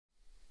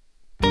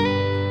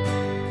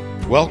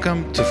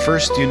Welcome to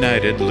First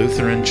United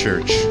Lutheran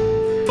Church.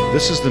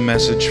 This is the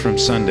message from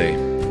Sunday.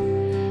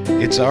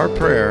 It's our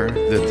prayer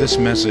that this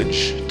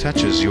message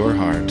touches your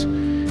heart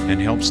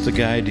and helps to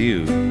guide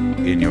you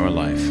in your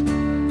life.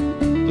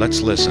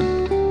 Let's listen.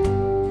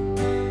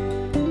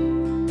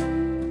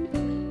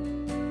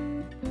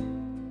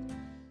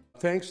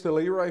 Thanks to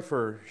Leroy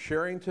for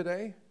sharing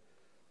today.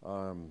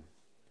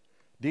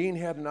 Dean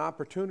had an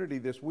opportunity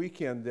this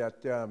weekend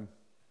that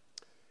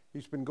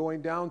he's been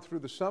going down through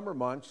the summer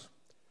months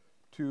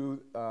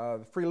to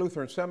the Free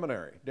Lutheran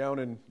Seminary down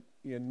in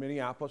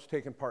Minneapolis,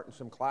 taking part in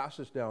some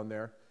classes down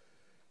there.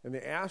 And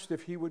they asked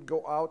if he would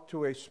go out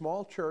to a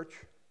small church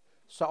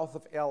south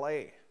of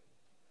L.A.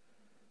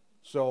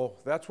 So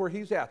that's where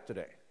he's at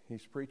today.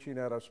 He's preaching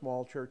at a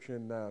small church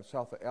in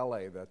south of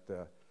L.A. that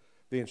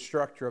the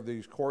instructor of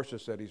these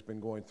courses that he's been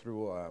going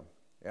through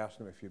asked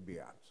him if he'd be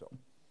at.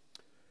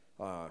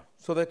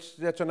 So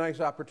that's a nice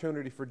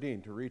opportunity for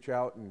Dean to reach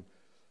out and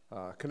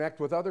connect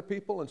with other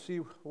people and see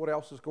what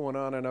else is going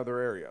on in other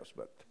areas.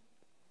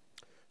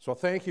 So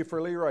thank you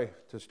for Leroy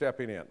to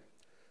stepping in.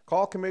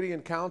 Call Committee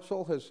and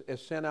Council has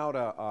sent out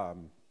a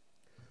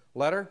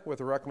letter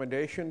with a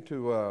recommendation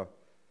to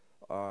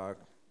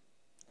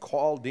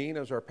call Dean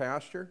as our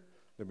pastor.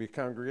 There'll be a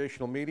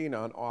congregational meeting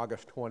on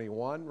August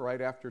 21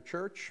 right after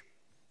church.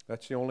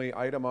 That's the only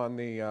item on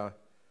the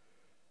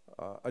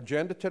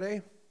agenda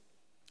today.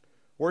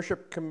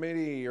 Worship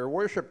committee or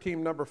worship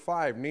team number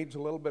 5 needs a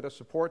little bit of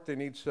support. They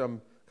need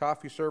some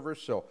coffee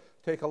servers, so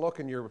take a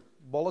look in your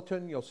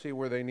bulletin. You'll see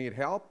where they need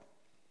help.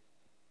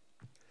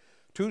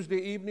 Tuesday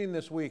evening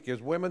this week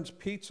is Women's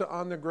Pizza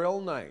on the Grill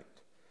night.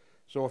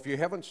 So if you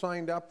haven't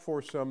signed up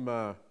for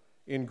some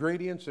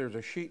ingredients, there's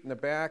a sheet in the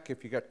back.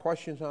 If you got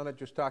questions on it,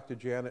 just talk to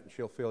Janet and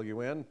she'll fill you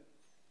in.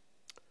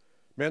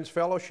 Men's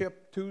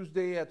Fellowship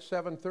Tuesday at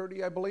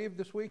 7:30, I believe,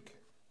 this week.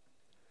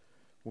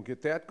 We'll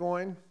get that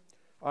going.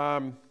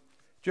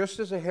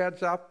 Just as a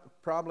heads up,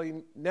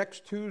 probably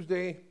next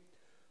Tuesday,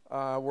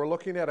 we're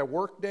looking at a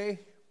work day,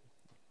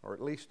 or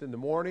at least in the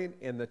morning,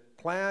 and the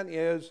plan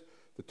is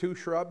the 2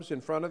 shrubs in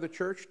front of the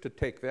church to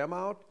take them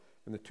out,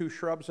 and the 2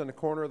 shrubs in the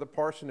corner of the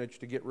parsonage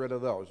to get rid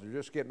of those. They're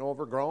just getting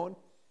overgrown.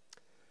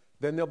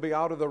 Then they'll be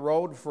out of the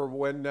road for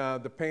when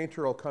the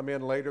painter will come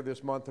in later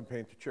this month and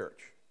paint the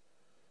church.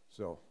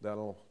 So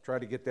that'll try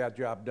to get that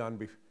job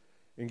done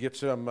and get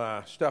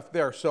some stuff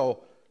there.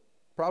 So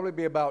probably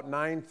be about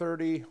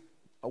 9:30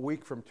 a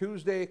week from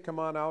Tuesday. Come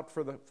on out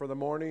for the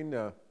morning.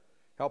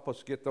 Help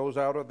us get those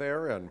out of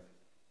there, and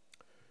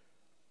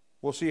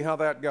we'll see how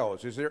that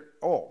goes.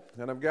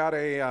 And I've got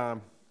a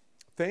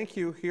thank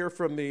you here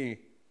from the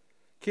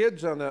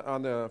kids on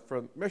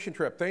the mission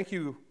trip. Thank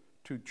you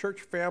to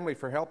church family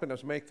for helping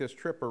us make this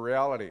trip a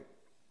reality.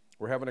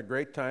 We're having a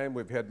great time.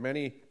 We've had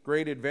many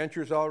great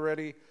adventures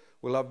already.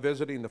 We love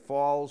visiting the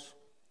falls.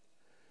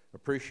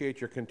 Appreciate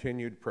your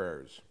continued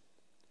prayers.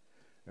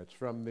 That's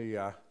from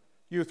the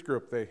youth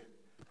group. They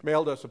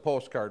mailed us a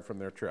postcard from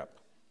their trip.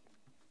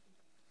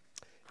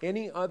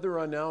 Any other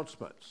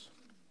announcements?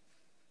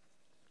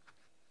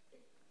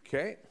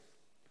 Okay.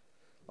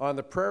 On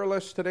the prayer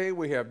list today,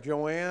 we have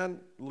Joanne,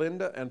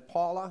 Linda, and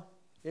Paula.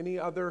 Any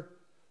other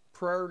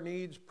prayer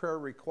needs, prayer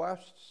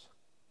requests?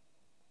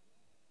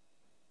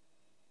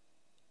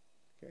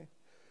 Okay.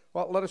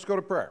 Well, let us go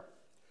to prayer.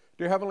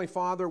 Dear Heavenly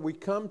Father, we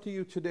come to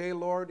you today,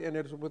 Lord, and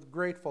it is with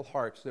grateful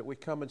hearts that we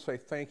come and say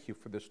thank you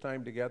for this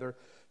time together.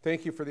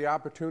 Thank you for the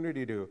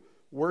opportunity to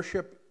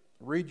worship,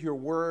 read your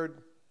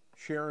word,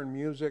 share in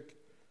music.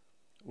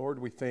 Lord,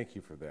 we thank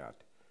you for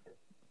that.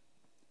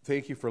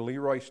 Thank you for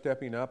Leroy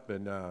stepping up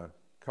and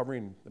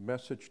covering the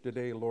message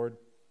today, Lord.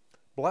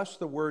 Bless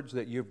the words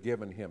that you've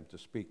given him to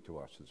speak to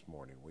us this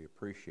morning. We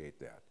appreciate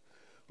that.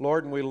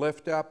 Lord, and we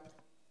lift up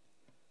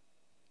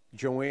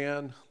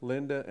Joanne,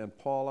 Linda, and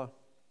Paula.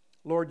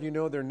 Lord, you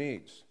know their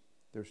needs.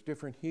 There's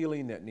different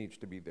healing that needs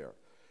to be there.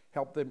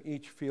 Help them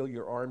each feel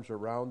your arms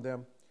around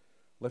them.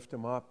 Lift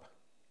them up.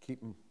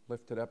 Keep them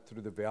lifted up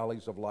through the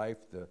valleys of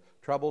life, the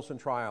troubles and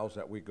trials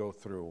that we go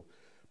through.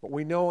 But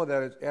we know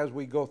that as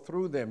we go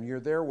through them, you're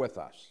there with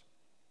us.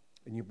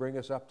 And you bring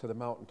us up to the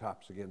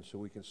mountaintops again so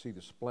we can see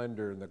the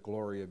splendor and the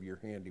glory of your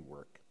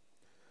handiwork.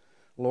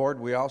 Lord,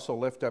 we also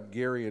lift up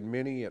Gary and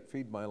Minnie at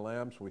Feed My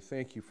Lambs. We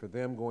thank you for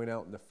them going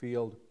out in the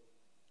field.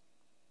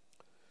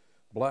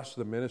 Bless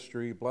the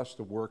ministry, bless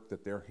the work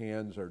that their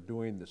hands are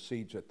doing, the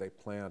seeds that they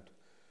plant.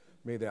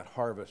 May that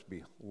harvest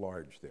be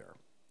large there.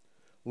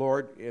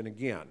 Lord, and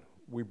again,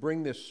 we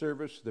bring this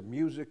service, the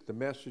music, the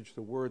message,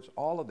 the words,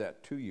 all of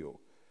that to you.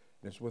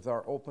 And it's with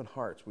our open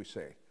hearts we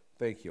say,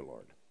 thank you,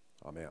 Lord.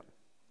 Amen.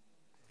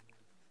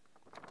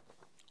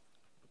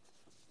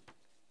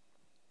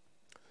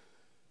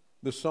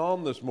 The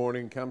psalm this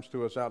morning comes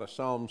to us out of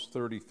Psalms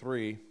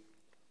 33,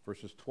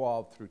 verses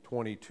 12 through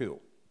 22.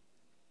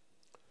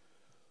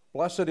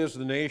 Blessed is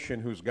the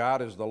nation whose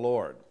God is the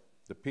Lord,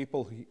 the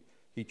people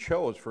he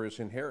chose for his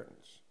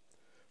inheritance.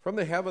 From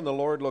the heaven the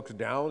Lord looks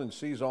down and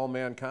sees all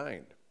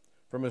mankind.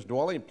 From his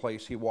dwelling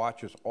place he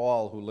watches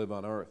all who live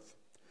on earth.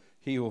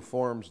 He who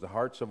forms the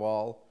hearts of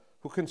all,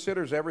 who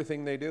considers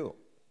everything they do.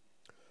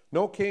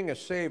 No king is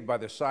saved by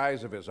the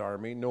size of his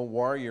army. No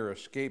warrior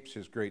escapes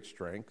his great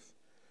strength.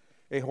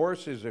 A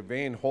horse is a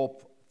vain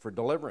hope for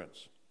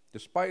deliverance.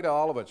 Despite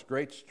all of its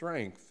great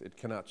strength, it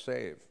cannot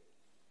save.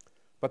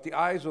 But the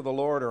eyes of the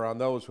Lord are on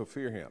those who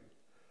fear him,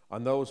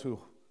 on those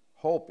who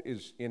hope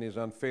is in his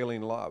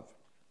unfailing love,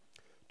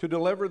 to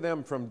deliver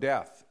them from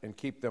death and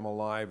keep them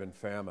alive in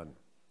famine.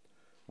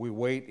 We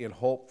wait in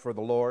hope for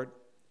the Lord.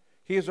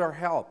 He is our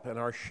help and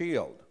our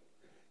shield.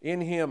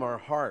 In him our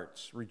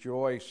hearts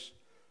rejoice,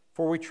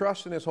 for we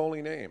trust in his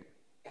holy name.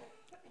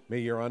 May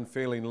your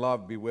unfailing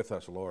love be with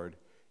us, Lord,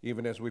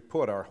 even as we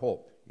put our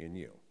hope in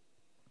you.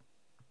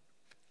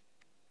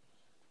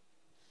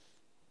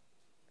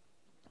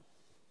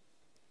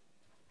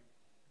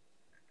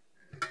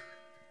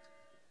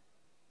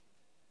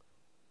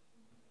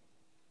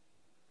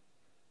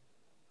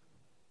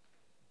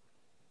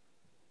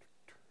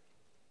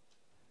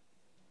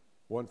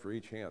 One for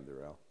each hand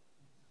there, Al.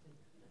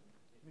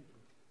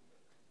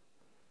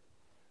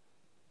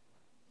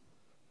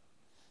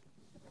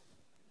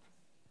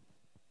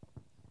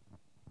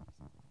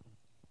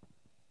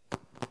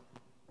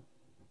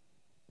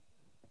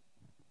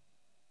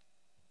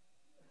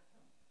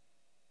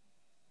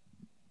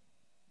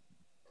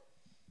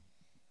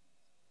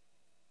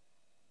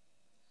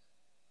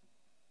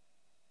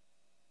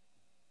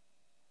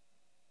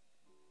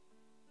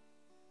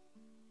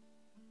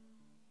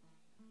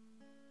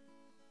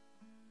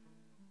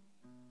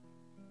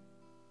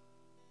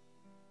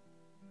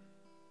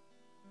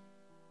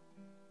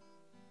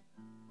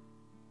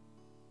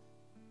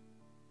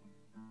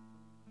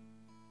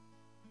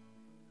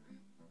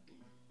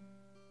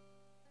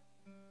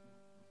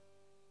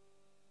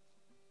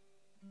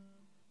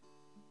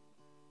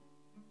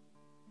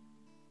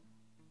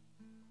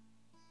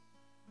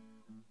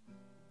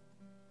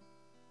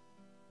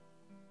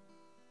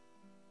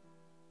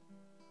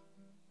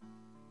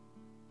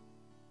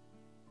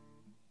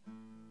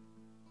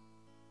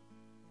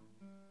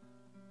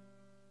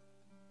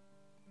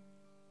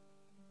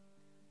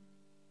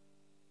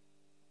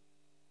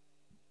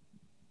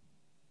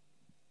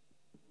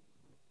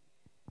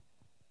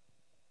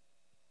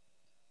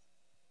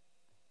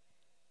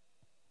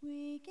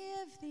 We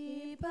give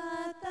thee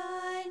but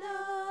thine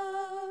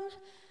own,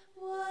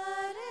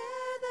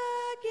 whate'er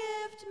the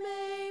gift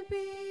may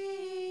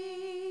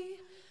be.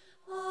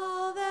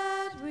 All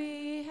that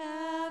we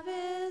have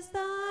is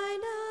thine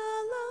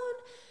alone,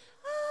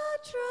 a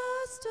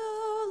trust,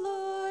 O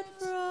Lord,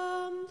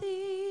 from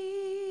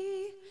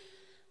thee.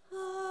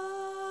 Amen.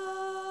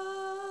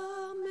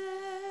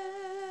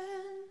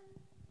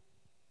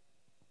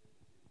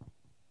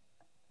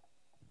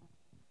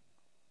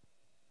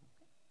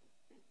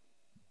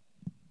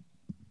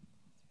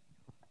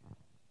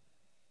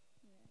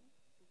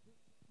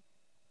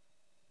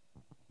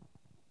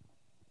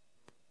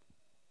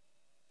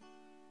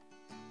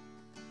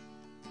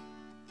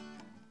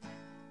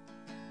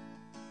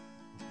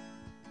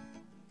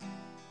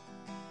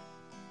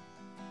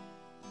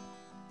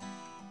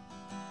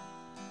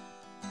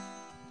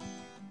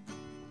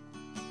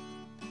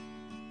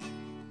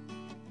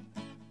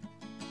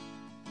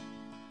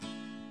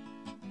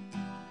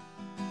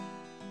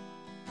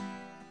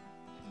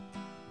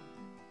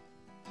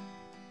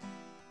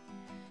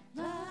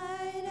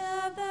 Light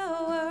of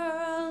the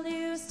world,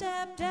 you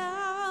step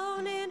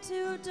down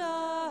into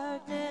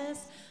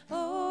darkness.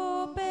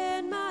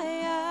 Open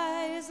my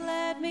eyes,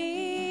 let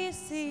me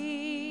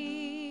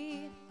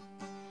see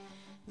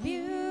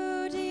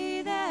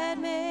beauty that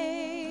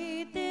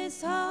made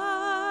this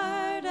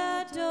heart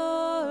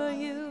adore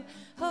you.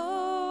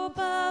 Hope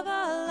of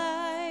a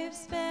life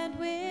spent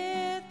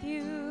with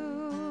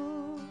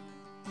you.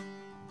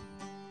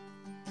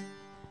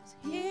 So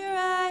here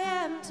I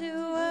am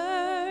to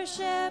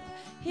worship.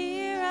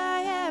 Here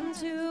I am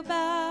to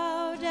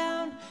bow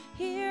down.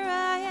 Here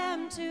I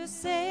am to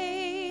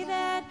say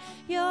that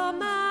you're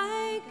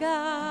my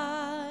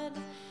God.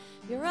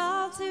 You're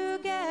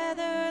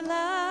altogether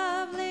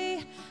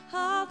lovely,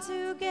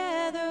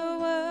 altogether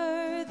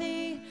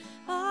worthy,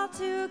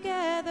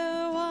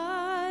 altogether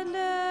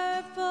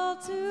wonderful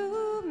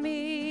to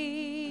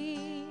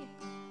me.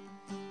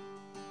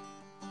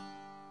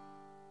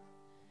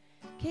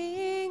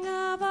 King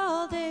of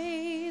all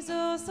days,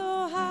 oh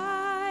so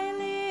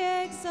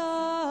highly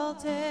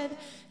exalted,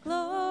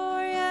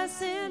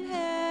 glorious in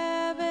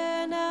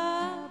heaven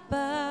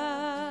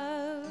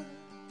above.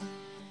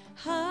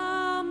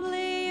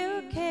 Humbly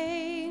you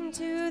came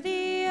to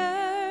the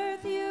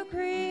earth you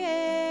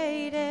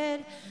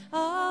created,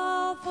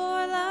 all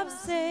for love's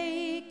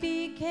sake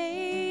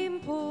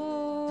became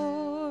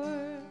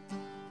poor.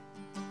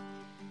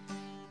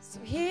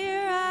 So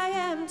here I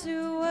am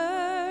to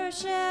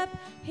worship,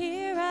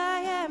 here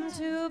I am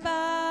to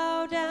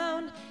bow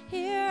down,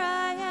 here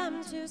I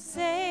am to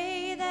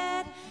say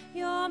that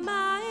you're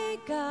my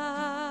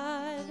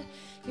God.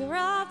 You're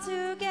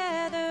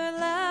altogether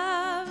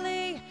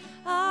lovely,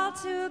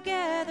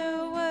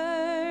 altogether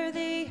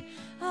worthy,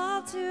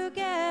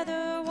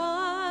 altogether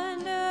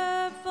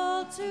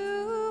wonderful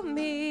to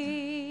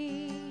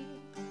me.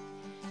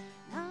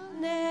 I'll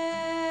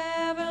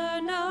never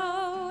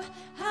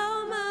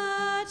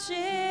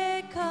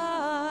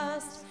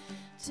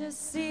to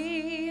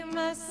see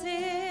my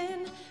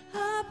sin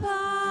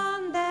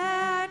upon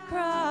that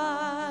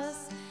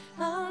cross.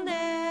 I'll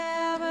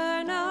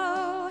never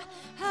know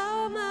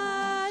how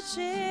much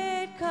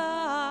it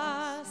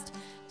cost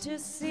to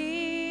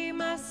see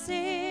my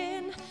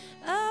sin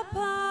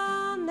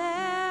upon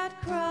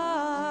that cross.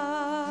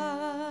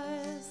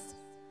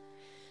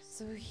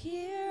 So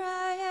here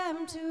I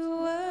am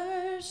to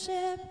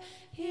worship,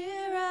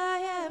 here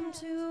I am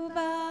to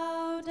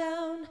bow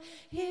down,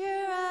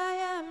 here I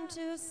am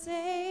to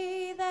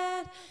say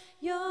that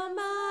you're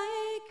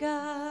my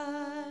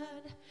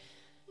God.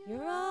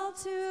 You're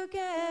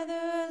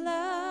altogether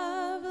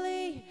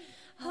lovely,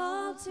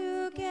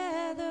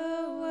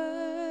 altogether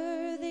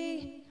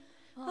worthy,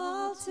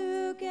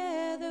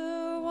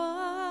 altogether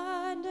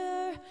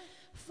wonderful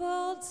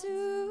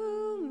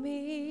to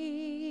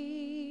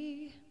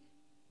me.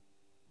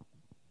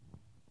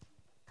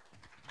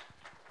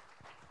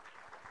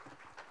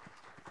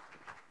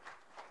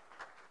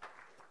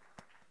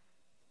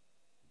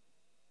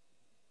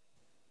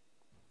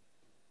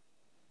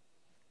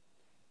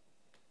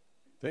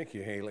 Thank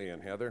you, Haley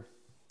and Heather.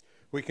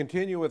 We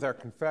continue with our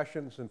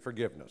confessions and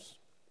forgiveness.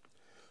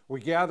 We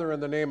gather in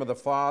the name of the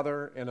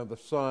Father, and of the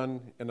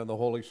Son, and of the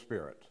Holy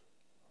Spirit.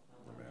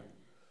 Amen.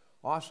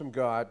 Awesome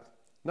God,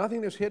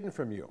 nothing is hidden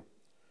from you.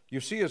 You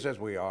see us as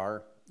we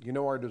are. You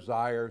know our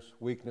desires,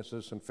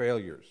 weaknesses, and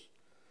failures.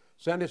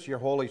 Send us your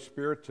Holy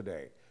Spirit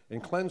today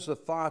and cleanse the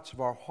thoughts of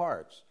our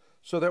hearts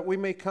so that we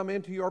may come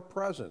into your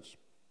presence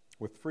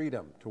with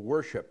freedom to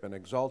worship and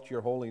exalt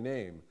your holy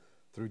name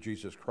through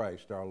Jesus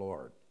Christ our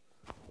Lord.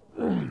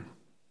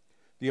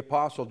 The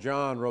Apostle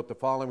John wrote the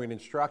following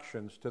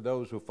instructions to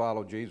those who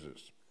follow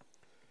Jesus.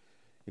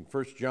 In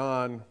 1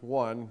 John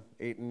 1,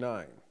 8 and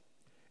 9.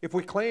 If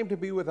we claim to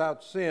be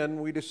without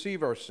sin, we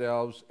deceive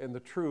ourselves, and the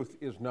truth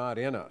is not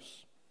in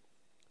us.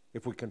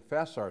 If we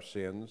confess our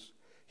sins,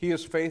 he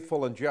is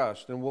faithful and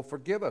just and will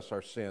forgive us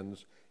our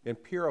sins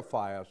and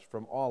purify us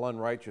from all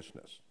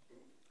unrighteousness.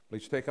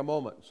 Please take a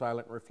moment in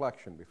silent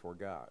reflection before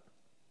God.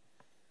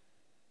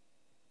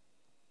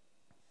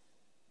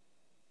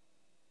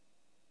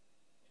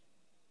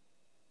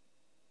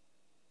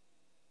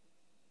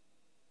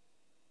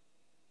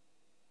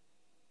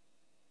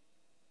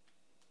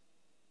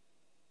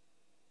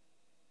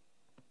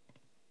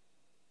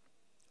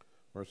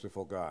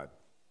 Merciful God,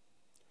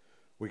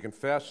 we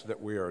confess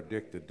that we are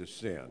addicted to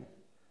sin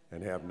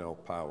and have no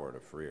power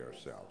to free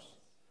ourselves.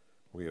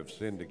 We have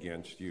sinned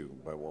against you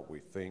by what we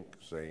think,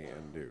 say,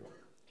 and do.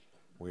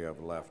 We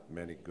have left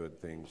many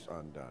good things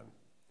undone.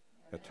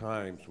 At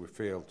times we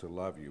fail to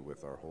love you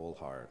with our whole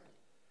heart,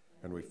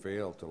 and we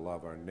fail to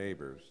love our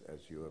neighbors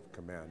as you have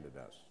commanded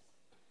us.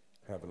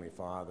 Heavenly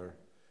Father,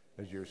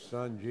 as your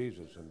Son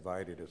Jesus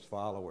invited his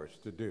followers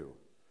to do,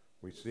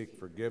 we seek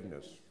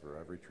forgiveness for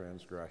every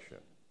transgression.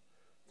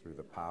 Through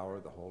the power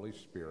of the Holy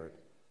Spirit,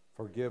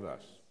 forgive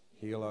us,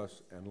 heal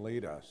us, and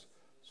lead us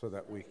so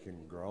that we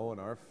can grow in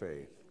our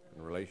faith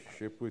and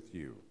relationship with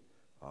you.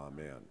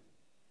 Amen.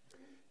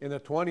 In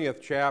the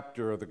 20th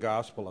chapter of the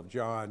Gospel of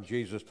John,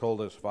 Jesus told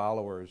his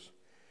followers,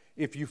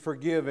 if you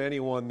forgive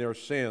anyone their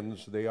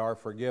sins, they are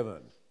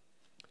forgiven.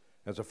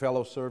 As a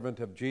fellow servant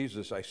of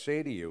Jesus, I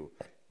say to you,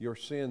 your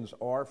sins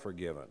are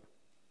forgiven.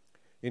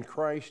 In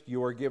Christ,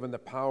 you are given the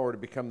power to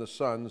become the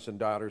sons and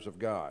daughters of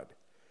God.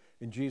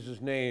 In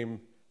Jesus' name,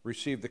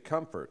 receive the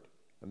comfort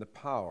and the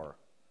power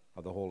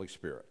of the Holy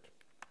Spirit.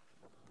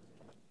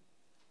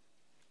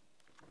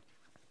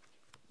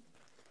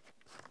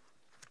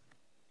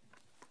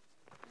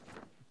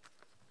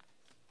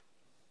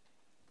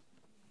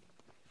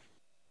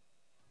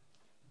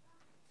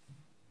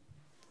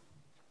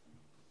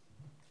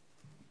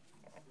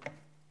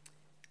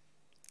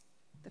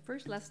 The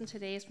first lesson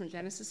today is from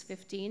Genesis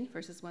 15,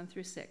 verses 1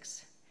 through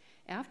 6.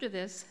 After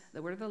this,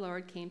 the word of the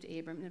Lord came to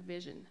Abram in a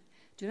vision.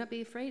 Do not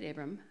be afraid,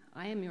 Abram.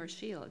 I am your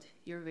shield,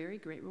 your very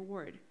great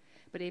reward.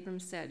 But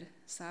Abram said,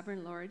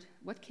 Sovereign Lord,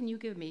 what can you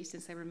give me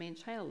since I remain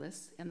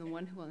childless, and the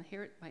one who will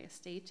inherit my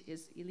estate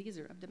is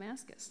Eliezer of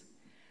Damascus?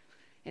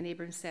 And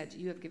Abram said,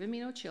 You have given me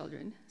no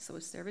children, so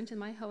a servant in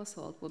my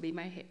household will be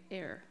my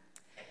heir.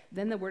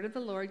 Then the word of the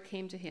Lord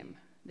came to him.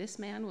 This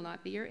man will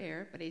not be your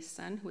heir, but a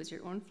son who is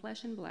your own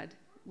flesh and blood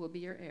will be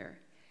your heir.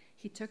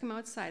 He took him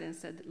outside and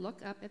said, Look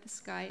up at the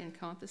sky and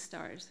count the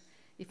stars,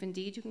 if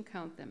indeed you can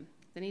count them.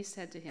 Then he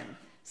said to him,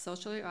 So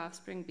shall your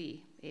offspring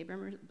be.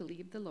 Abram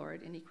believed the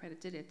Lord, and he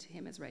credited it to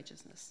him as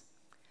righteousness.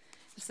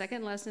 The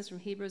second lesson is from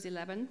Hebrews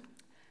 11,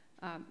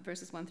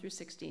 verses 1 through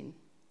 16.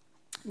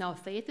 Now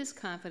faith is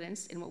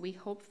confidence in what we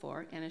hope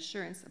for and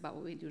assurance about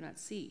what we do not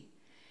see.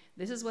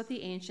 This is what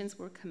the ancients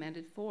were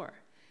commended for.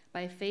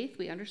 By faith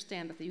we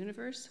understand that the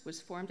universe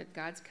was formed at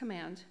God's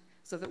command,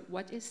 so that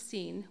what is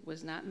seen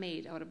was not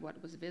made out of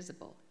what was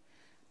visible.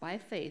 By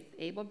faith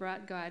Abel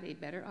brought God a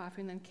better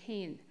offering than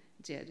Cain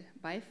did.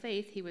 By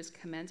faith he was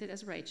commended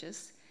as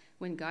righteous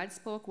when God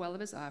spoke well of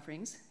his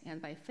offerings, and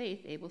by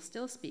faith Abel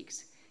still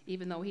speaks,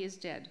 even though he is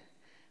dead.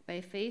 By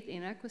faith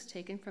Enoch was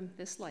taken from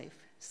this life,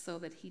 so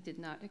that he did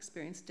not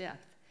experience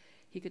death.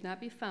 He could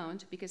not be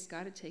found because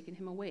God had taken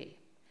him away.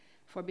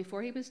 For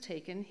before he was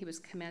taken, he was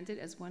commended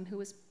as one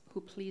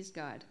who pleased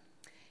God.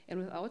 And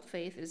without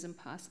faith it is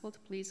impossible to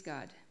please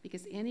God,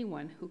 because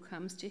anyone who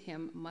comes to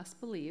him must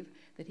believe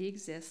that he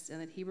exists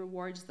and that he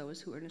rewards those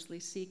who earnestly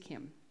seek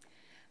him.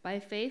 By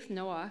faith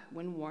Noah,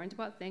 when warned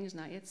about things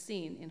not yet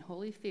seen, in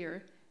holy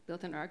fear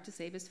built an ark to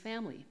save his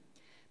family.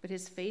 But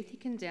his faith he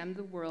condemned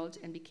the world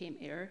and became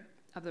heir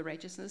of the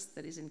righteousness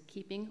that is in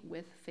keeping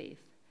with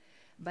faith.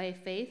 By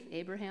faith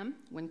Abraham,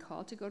 when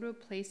called to go to a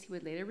place he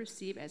would later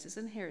receive as his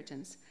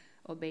inheritance,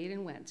 obeyed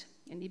and went,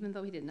 and even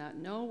though he did not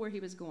know where he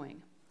was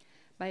going.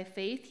 By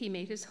faith he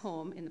made his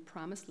home in the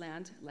promised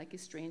land like a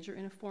stranger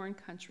in a foreign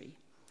country.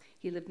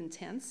 He lived in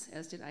tents,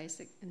 as did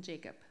Isaac and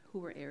Jacob, who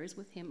were heirs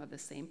with him of the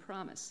same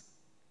promise.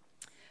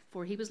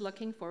 For he was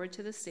looking forward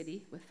to the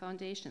city with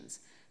foundations,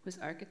 whose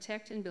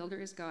architect and builder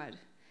is God.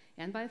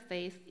 And by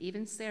faith,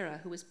 even Sarah,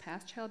 who was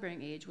past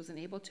childbearing age, was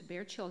unable to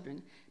bear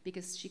children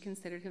because she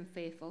considered him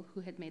faithful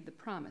who had made the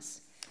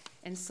promise.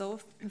 And so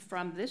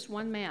from this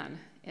one man,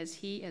 as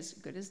he, as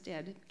good as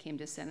dead, came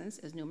descendants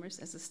as numerous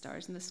as the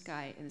stars in the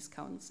sky and his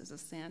countenance as the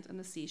sand on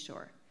the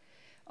seashore.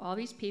 All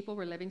these people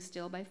were living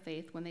still by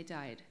faith when they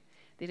died.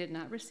 They did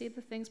not receive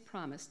the things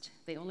promised.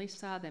 They only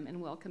saw them and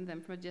welcomed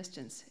them from a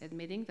distance,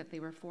 admitting that they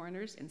were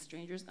foreigners and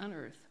strangers on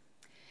earth.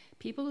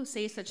 People who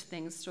say such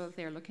things show that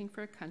they are looking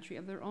for a country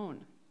of their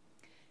own.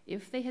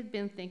 If they had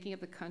been thinking of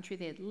the country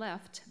they had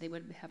left, they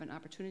would have an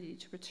opportunity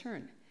to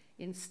return.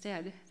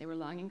 Instead, they were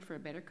longing for a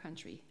better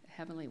country, a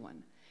heavenly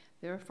one.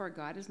 Therefore,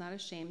 God is not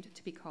ashamed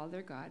to be called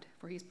their God,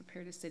 for he has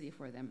prepared a city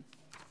for them.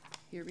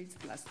 Here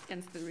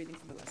ends the reading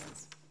for the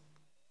lessons.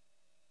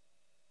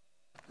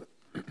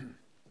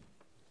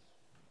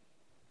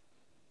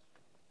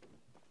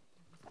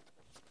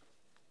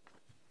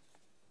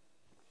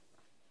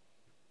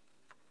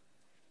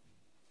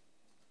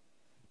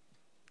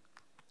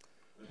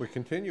 We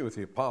continue with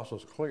the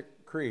Apostles'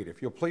 Creed.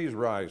 If you'll please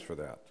rise for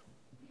that.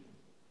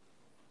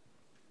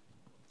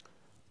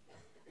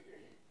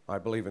 I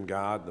believe in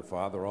God, the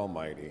Father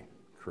Almighty,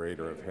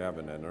 creator of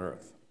heaven and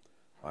earth.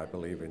 I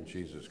believe in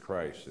Jesus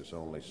Christ, his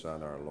only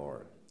Son, our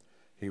Lord.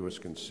 He was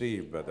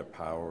conceived by the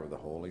power of the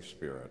Holy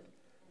Spirit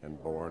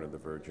and born of the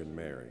Virgin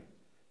Mary.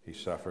 He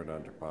suffered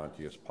under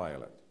Pontius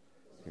Pilate.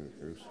 He was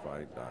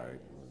crucified, died,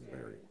 and was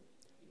buried.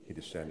 He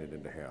descended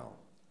into hell.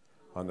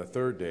 On the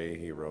third day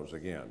he rose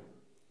again.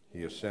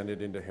 He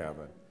ascended into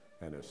heaven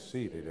and is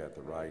seated at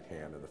the right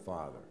hand of the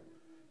Father.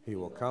 He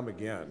will come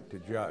again to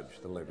judge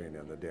the living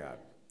and the dead.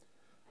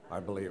 I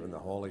believe in the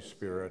Holy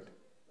Spirit,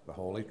 the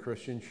holy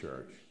Christian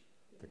church,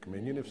 the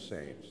communion of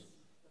saints,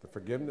 the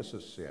forgiveness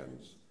of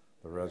sins,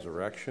 the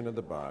resurrection of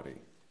the body,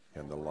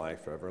 and the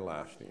life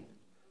everlasting.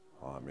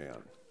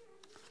 Amen.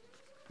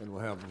 And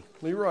we'll have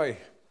Leroy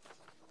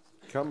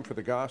come for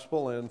the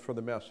gospel and for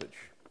the message.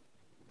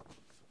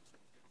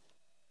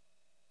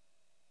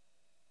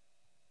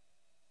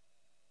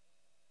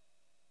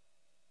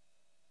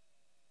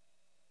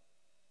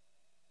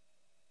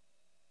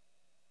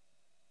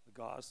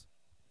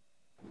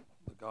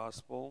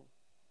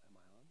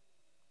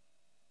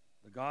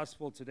 The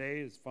gospel today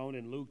is found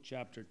in Luke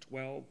chapter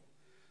 12,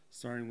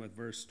 starting with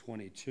verse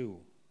 22.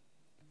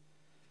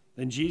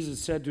 Then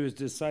Jesus said to his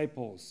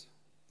disciples,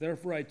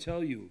 "Therefore I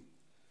tell you,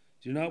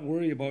 do not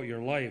worry about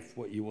your life,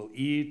 what you will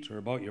eat, or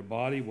about your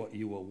body, what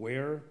you will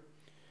wear.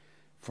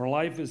 For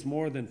life is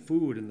more than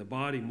food, and the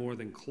body more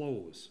than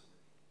clothes.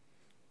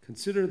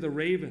 Consider the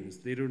ravens,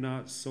 they do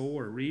not sow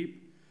or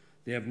reap,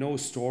 they have no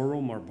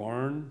storeroom or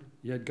barn,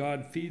 yet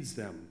God feeds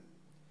them.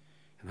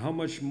 And how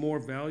much more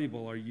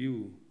valuable are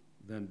you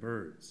than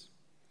birds?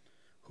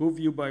 Who of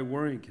you by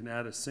worrying can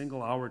add a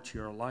single hour to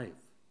your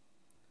life?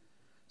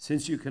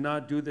 Since you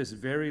cannot do this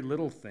very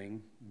little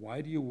thing,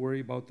 why do you worry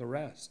about the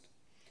rest?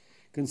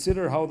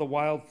 Consider how the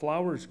wild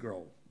flowers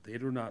grow. They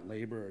do not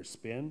labor or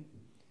spin.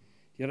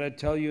 Yet I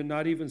tell you,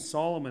 not even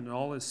Solomon in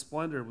all his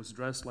splendor was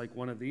dressed like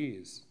one of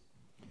these.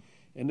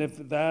 And if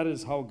that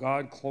is how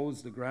God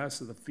clothes the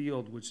grass of the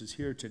field, which is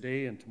here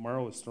today and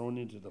tomorrow is thrown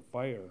into the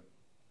fire,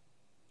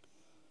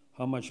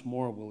 how much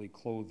more will he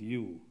clothe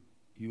you,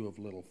 you of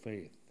little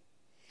faith?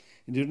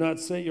 And do not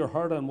set your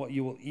heart on what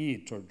you will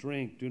eat or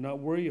drink. Do not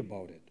worry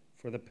about it,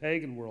 for the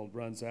pagan world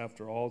runs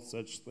after all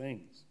such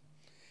things.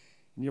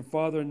 And your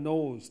Father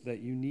knows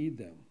that you need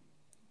them.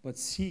 But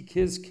seek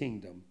his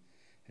kingdom,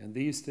 and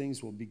these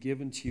things will be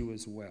given to you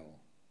as well.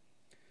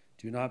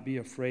 Do not be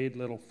afraid,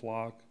 little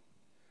flock,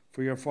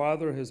 for your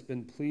Father has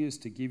been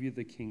pleased to give you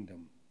the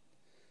kingdom.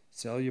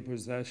 Sell your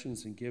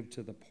possessions and give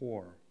to the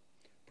poor.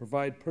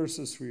 Provide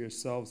purses for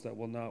yourselves that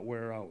will not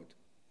wear out,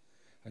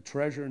 a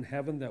treasure in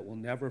heaven that will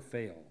never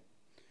fail,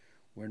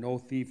 where no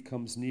thief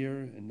comes near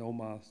and no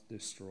moth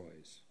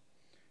destroys.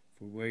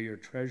 For where your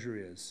treasure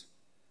is,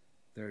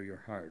 there your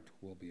heart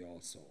will be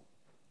also."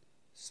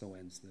 So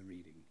ends the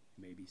reading.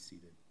 You may be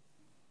seated.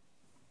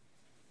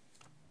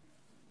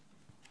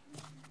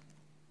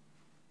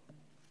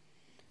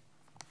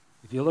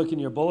 If you look in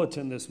your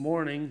bulletin this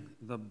morning,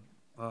 the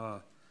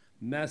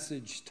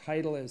message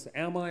title is,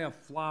 "Am I a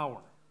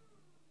Flower?"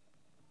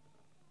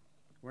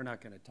 We're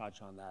not going to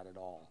touch on that at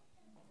all.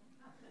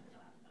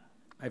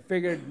 I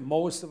figured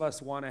most of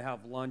us want to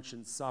have lunch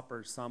and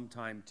supper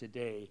sometime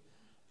today.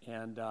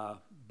 And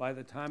by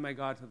the time I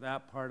got to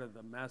that part of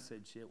the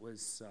message, it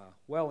was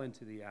well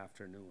into the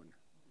afternoon.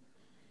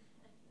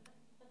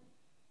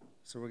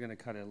 So we're going to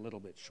cut it a little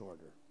bit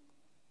shorter.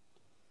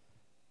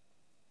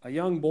 A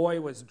young boy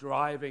was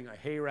driving a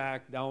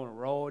hayrack down a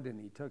road, and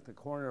he took the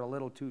corner a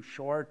little too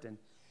short, and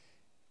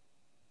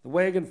the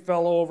wagon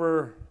fell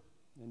over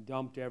and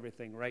dumped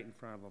everything right in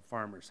front of a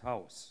farmer's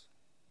house.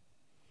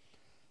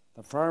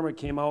 The farmer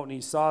came out and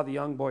he saw the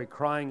young boy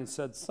crying and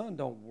said, "Son,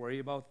 don't worry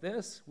about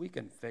this. We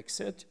can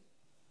fix it.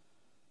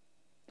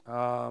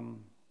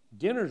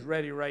 Dinner's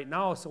ready right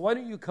now, so why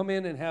don't you come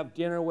in and have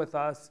dinner with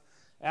us?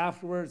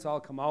 Afterwards, I'll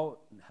come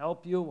out and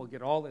help you. We'll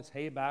get all this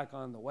hay back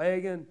on the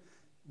wagon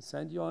and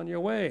send you on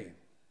your way."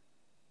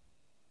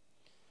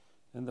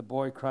 And the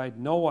boy cried,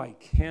 "No, I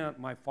can't.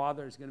 My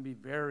father is going to be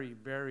very,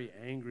 very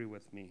angry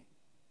with me."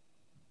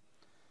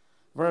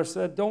 Verse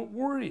said, "Don't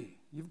worry.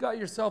 You've got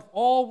yourself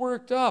all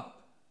worked up.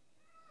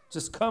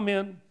 Just come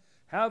in,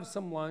 have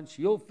some lunch.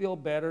 You'll feel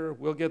better.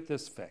 We'll get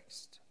this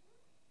fixed."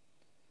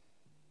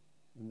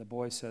 And the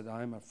boy said,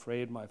 "I'm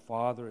afraid my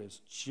father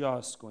is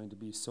just going to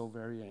be so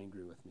very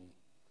angry with me."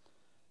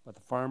 But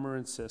the farmer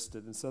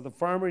insisted. And so the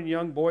farmer and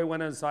young boy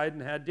went inside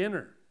and had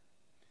dinner.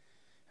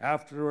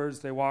 Afterwards,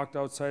 they walked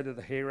outside of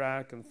the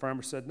hayrack, and the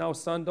farmer said, "Now,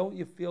 son, don't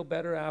you feel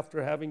better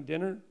after having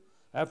dinner,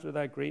 after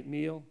that great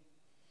meal?"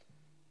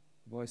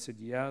 The boy said,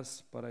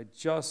 "Yes, but I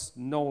just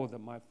know that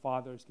my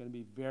father is going to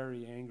be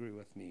very angry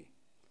with me."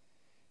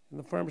 And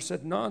the farmer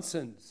said,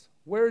 "Nonsense.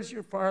 Where's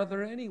your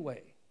father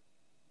anyway?"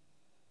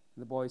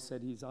 And the boy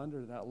said, "He's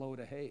under that load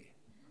of hay."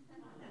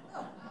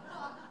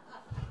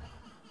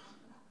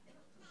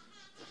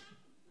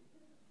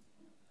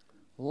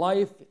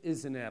 Life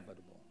is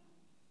inevitable.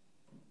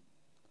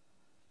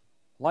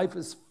 Life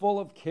is full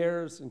of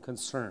cares and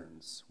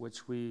concerns,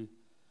 which we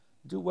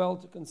do well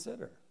to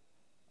consider.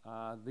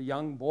 The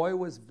young boy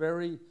was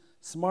very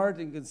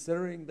smart in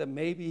considering that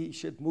maybe he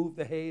should move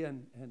the hay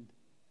and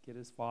get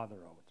his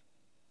father out.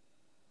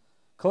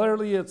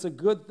 Clearly, it's a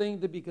good thing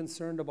to be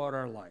concerned about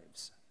our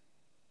lives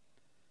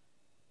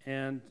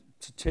and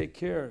to take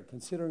care,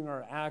 considering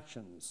our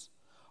actions,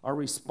 our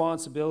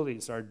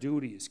responsibilities, our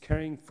duties,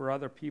 caring for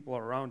other people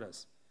around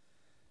us.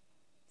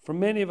 For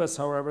many of us,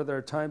 however, there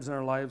are times in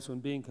our lives when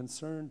being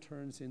concerned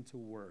turns into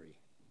worry.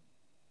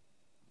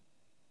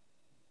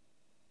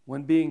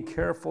 When being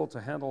careful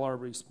to handle our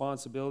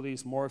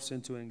responsibilities morphs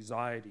into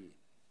anxiety,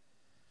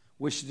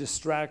 which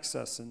distracts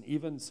us and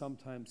even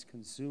sometimes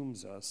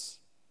consumes us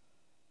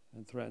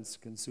and threatens to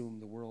consume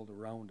the world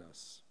around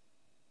us.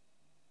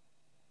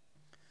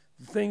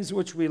 The things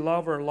which we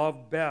love are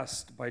loved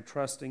best by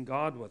trusting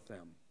God with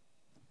them.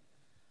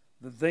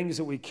 The things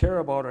that we care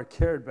about are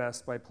cared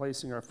best by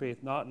placing our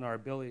faith not in our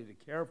ability to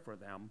care for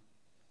them,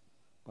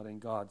 but in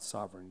God's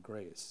sovereign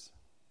grace.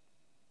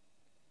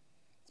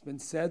 It's been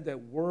said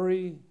that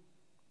worry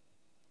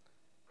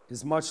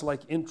is much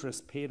like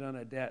interest paid on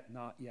a debt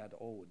not yet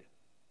owed.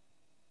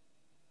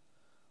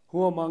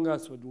 Who among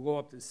us would go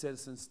up to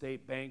Citizen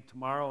State Bank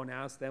tomorrow and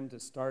ask them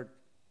to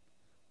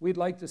we'd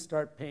like to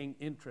start paying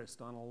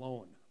interest on a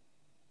loan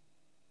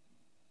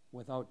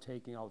without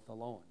taking out the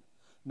loan?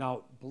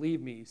 Now,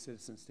 believe me,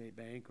 Citizen State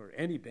Bank or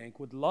any bank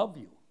would love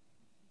you.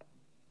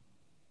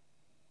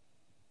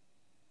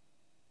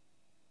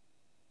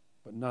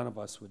 But none of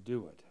us would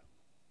do it.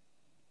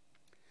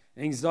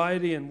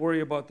 Anxiety and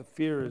worry about the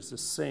fear is the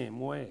same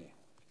way.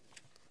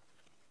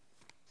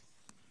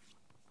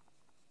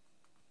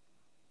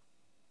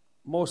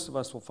 Most of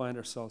us will find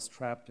ourselves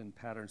trapped in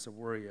patterns of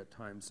worry at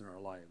times in our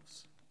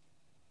lives,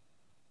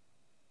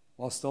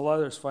 while still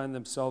others find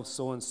themselves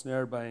so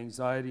ensnared by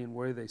anxiety and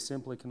worry they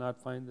simply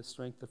cannot find the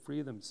strength to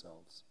free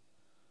themselves.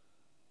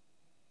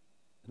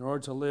 In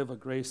order to live a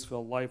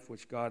grace-filled life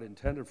which God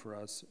intended for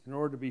us, in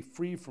order to be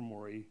free from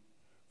worry,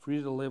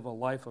 free to live a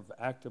life of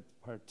active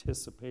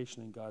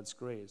participation in God's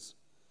grace,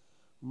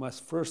 we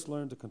must first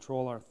learn to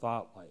control our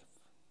thought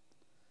life.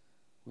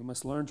 We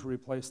must learn to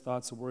replace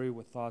thoughts of worry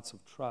with thoughts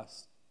of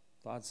trust.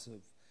 Thoughts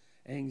of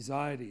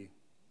anxiety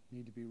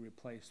need to be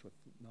replaced with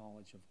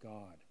knowledge of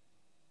God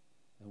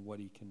and what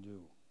He can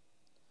do.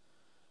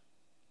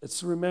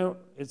 It's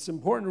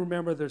important to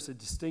remember there's a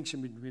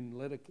distinction between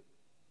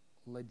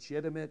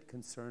legitimate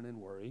concern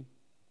and worry.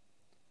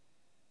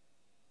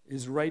 It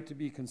is right to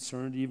be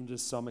concerned, even to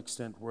some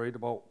extent worried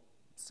about,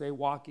 say,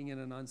 walking in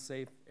an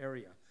unsafe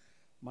area.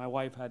 My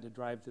wife had to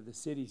drive to the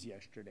cities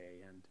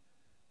yesterday, and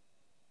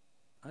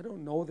I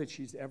don't know that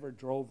she's ever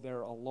drove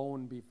there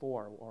alone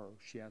before, or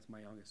she has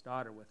my youngest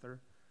daughter with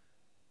her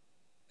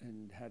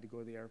and had to go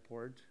to the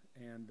airport.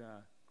 And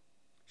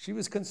she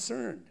was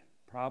concerned,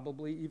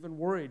 probably even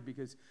worried,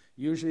 because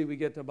usually we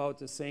get about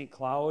to St.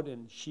 Cloud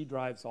and she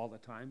drives all the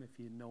time. If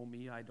you know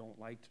me, I don't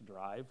like to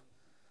drive.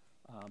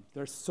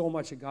 There's so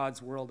much of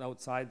God's world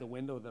outside the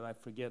window that I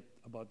forget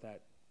about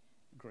that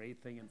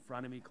great thing in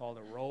front of me called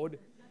a road.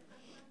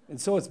 And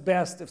so it's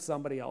best if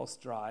somebody else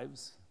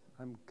drives.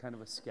 I'm kind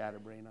of a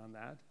scatterbrain on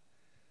that.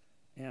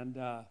 And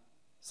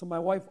So my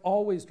wife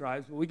always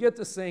drives, but we get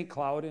to St.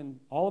 Cloud, and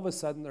all of a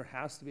sudden there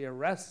has to be a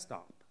rest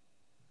stop.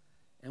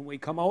 And we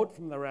come out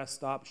from the rest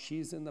stop,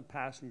 she's in the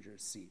passenger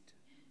seat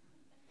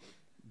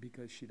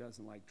because she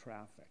doesn't like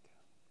traffic.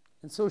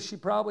 And so she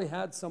probably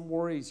had some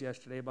worries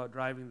yesterday about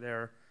driving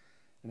there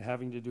and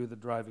having to do the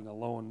driving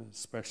alone,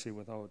 especially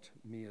without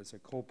me as a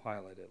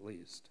co-pilot at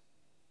least.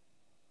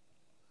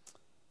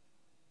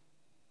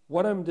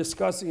 What I'm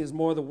discussing is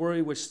more the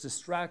worry which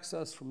distracts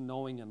us from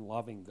knowing and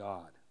loving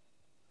God.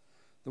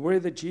 The worry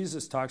that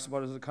Jesus talks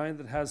about is the kind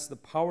that has the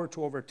power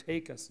to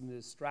overtake us and to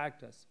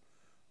distract us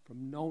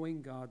from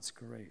knowing God's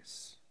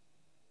grace.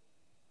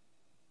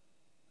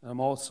 I'm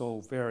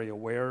also very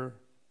aware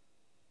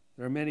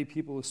there are many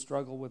people who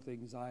struggle with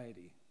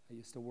anxiety. I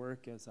used to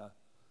work as a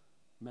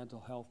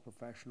mental health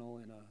professional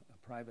in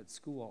a private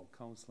school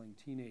counseling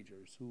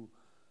teenagers who,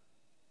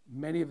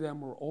 many of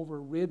them were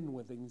overridden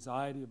with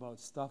anxiety about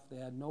stuff they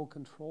had no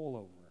control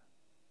over.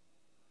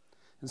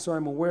 And so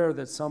I'm aware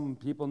that some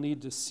people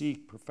need to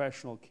seek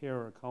professional care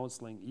or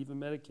counseling, even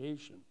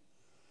medication.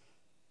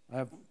 I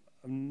have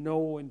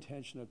no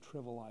intention of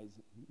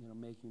trivializing,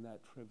 making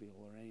that trivial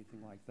or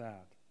anything like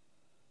that,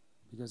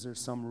 because there's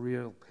some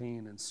real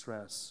pain and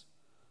stress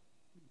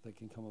that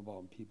can come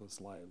about in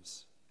people's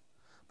lives.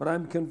 But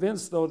I'm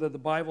convinced, though, that the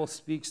Bible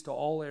speaks to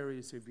all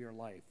areas of your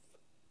life,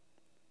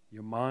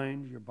 your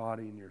mind, your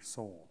body, and your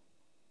soul.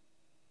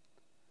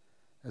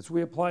 As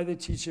we apply the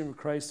teaching of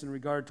Christ in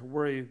regard to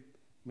worry,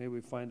 may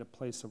we find a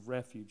place of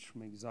refuge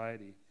from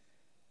anxiety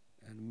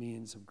and a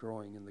means of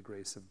growing in the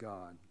grace of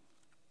God.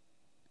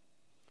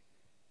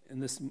 In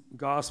this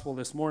gospel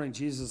this morning,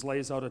 Jesus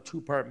lays out a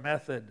two-part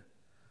method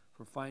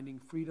for finding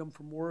freedom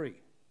from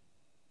worry.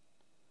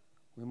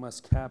 We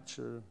must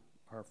capture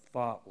our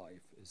thought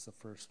life is the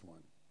first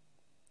one.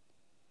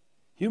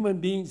 Human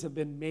beings have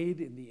been made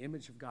in the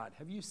image of God.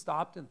 Have you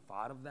stopped and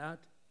thought of that?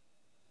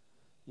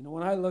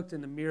 When I looked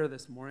in the mirror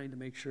this morning to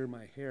make sure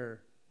my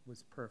hair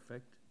was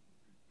perfect,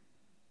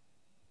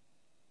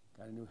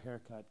 got a new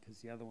haircut because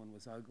the other one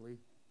was ugly.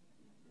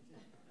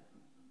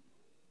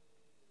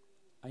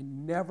 I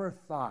never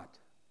thought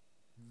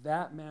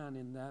that man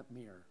in that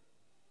mirror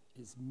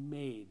is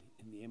made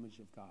in the image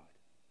of God.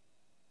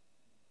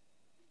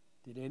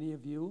 Did any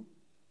of you?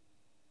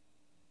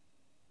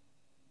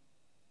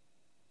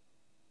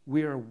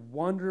 We are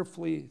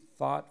wonderfully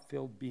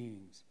thought-filled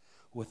beings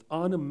with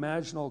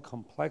unimaginable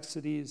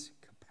complexities,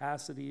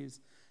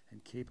 capacities,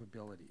 and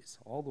capabilities.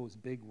 All those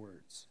big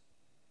words.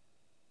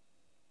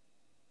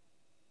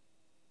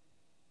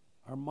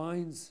 Our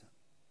minds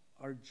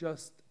are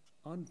just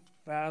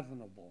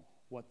unfathomable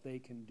what they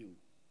can do.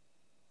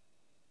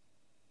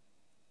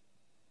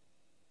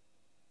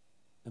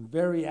 And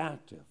very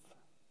active.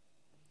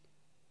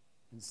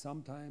 And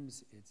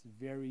sometimes it's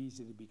very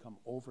easy to become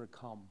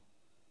overcome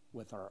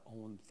with our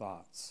own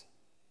thoughts.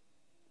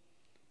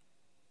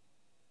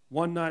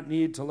 One not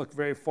need to look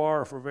very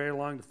far or for very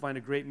long to find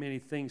a great many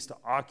things to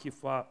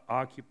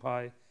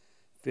occupy,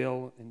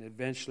 fill, and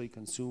eventually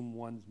consume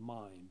one's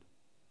mind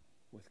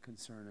with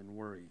concern and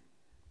worry.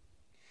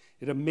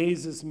 It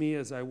amazes me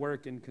as I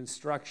work in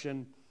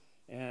construction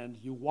and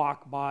you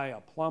walk by a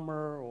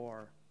plumber,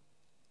 or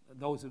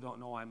those who don't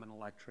know, I'm an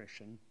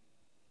electrician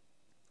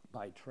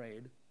by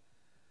trade.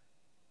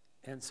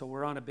 And so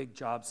we're on a big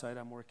job site.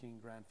 I'm working in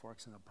Grand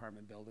Forks in an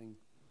apartment building.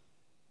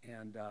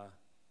 And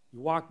you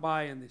walk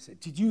by and they say,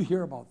 did you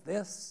hear about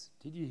this?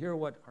 Did you hear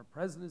what our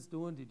president's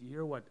doing? Did you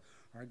hear what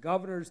our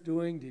governor's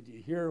doing? Did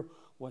you hear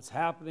what's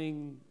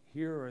happening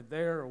here or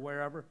there or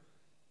wherever?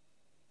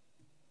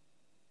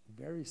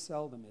 Very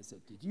seldom is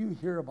it, did you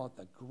hear about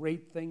the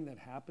great thing that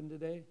happened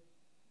today?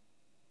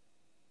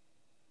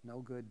 No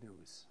good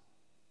news.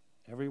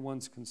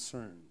 Everyone's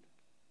concerned.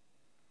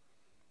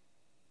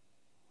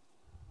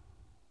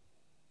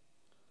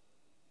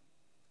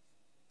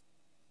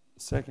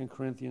 Second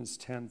Corinthians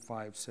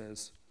 10:5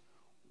 says,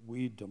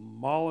 we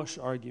demolish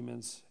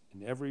arguments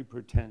and every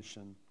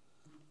pretension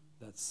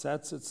that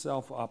sets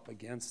itself up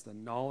against the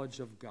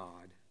knowledge of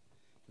God,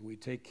 and we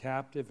take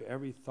captive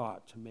every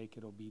thought to make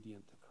it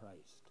obedient to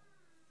Christ.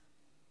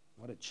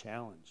 What a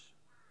challenge.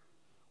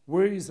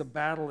 Worry is a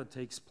battle that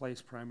takes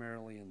place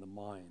primarily in the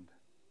mind.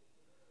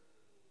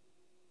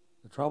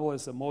 The trouble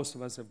is that most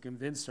of us have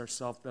convinced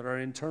ourselves that our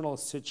internal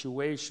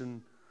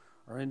situation,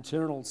 our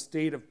internal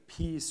state of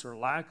peace or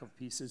lack of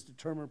peace is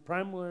determined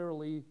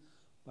primarily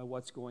by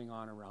what's going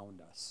on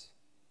around us.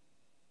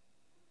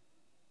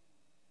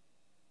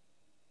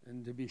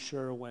 And to be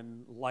sure,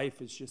 when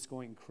life is just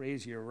going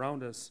crazy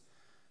around us,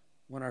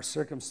 when our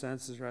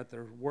circumstances are at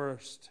their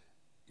worst,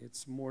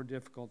 it's more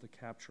difficult to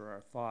capture our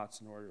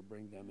thoughts in order to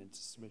bring them into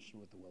submission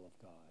with the will of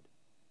God.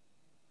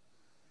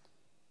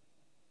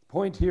 The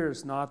point here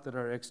is not that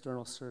our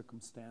external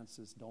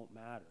circumstances don't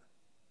matter.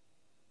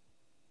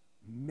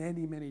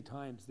 Many, many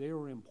times they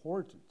are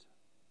important.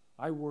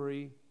 I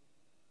worry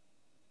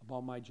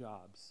about my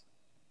jobs.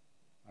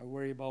 I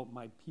worry about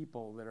my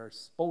people that are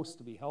supposed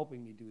to be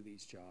helping me do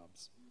these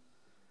jobs.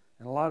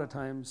 And a lot of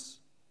times,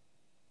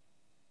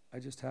 I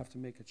just have to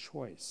make a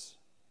choice.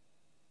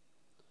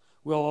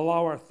 We'll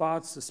allow our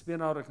thoughts to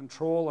spin out of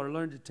control or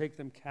learn to take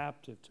them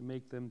captive to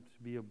make them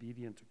to be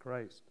obedient to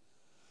Christ.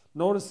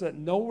 Notice that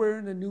nowhere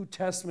in the New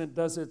Testament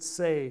does it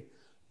say,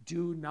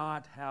 do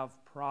not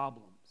have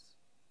problems.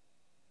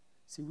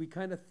 See, we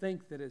kind of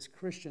think that as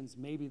Christians,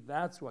 maybe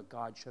that's what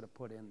God should have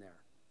put in there.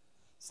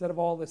 Instead of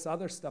all this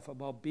other stuff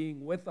about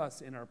being with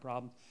us in our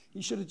problems,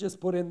 he should have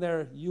just put in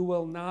there, you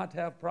will not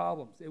have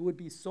problems. It would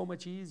be so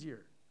much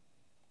easier.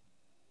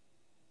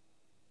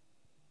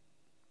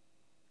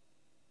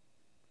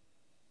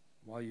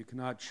 While you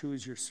cannot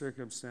choose your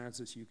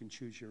circumstances, you can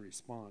choose your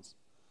response.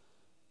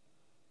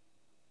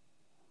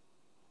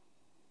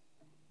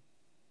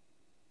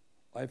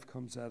 Life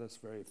comes at us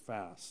very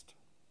fast.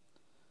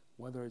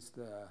 Whether it's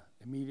the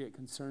immediate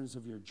concerns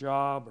of your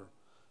job or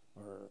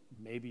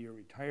maybe you're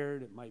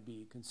retired, it might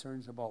be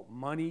concerns about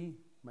money,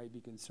 might be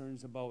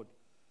concerns about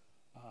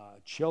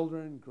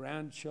children,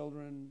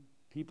 grandchildren,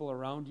 people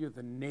around you,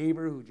 the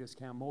neighbor who just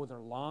can't mow their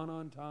lawn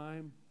on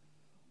time,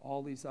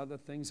 all these other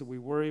things that we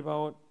worry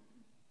about.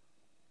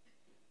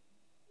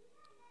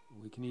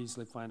 We can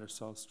easily find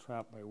ourselves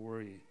trapped by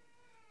worry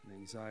and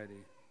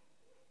anxiety.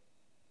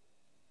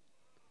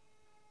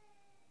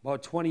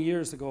 About 20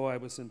 years ago, I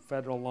was in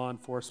federal law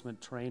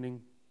enforcement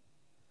training.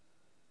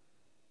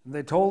 And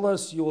they told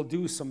us you will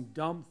do some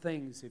dumb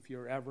things if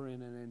you're ever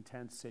in an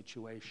intense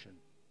situation.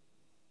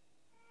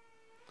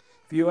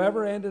 If you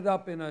ever ended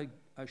up in a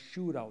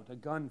shootout, a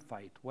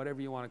gunfight,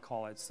 whatever you want to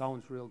call it,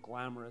 sounds real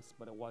glamorous,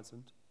 but it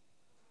wasn't.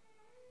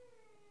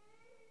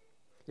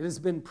 It has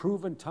been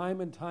proven time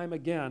and time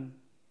again,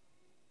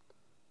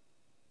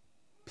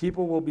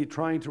 people will be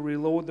trying to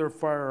reload their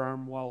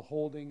firearm while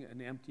holding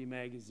an empty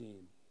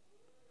magazine.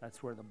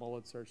 That's where the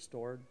bullets are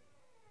stored.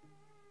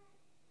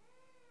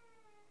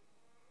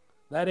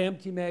 That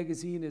empty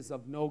magazine is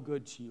of no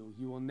good to you.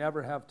 You will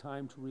never have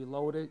time to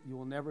reload it. You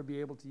will never be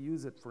able to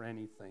use it for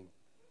anything.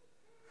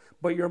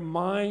 But your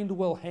mind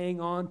will hang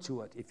on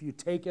to it. If you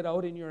take it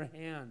out in your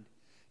hand,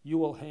 you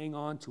will hang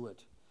on to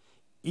it,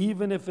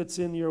 even if it's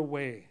in your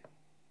way.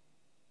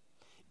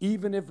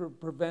 Even if it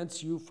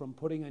prevents you from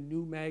putting a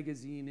new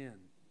magazine in,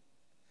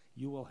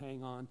 you will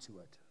hang on to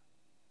it.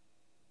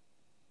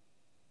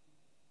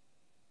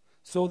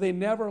 So they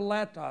never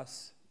let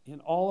us,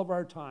 in all of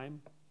our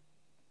time,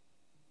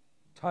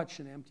 touch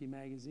an empty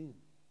magazine.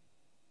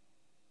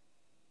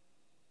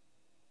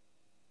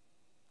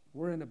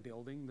 We're in a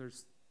building.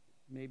 There's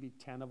maybe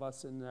 10 of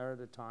us in there at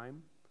a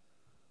time.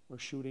 We're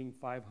shooting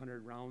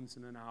 500 rounds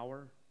in an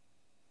hour.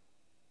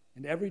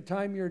 And every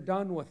time you're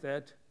done with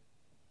it,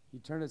 you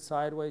turn it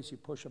sideways, you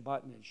push a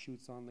button, it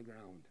shoots on the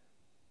ground.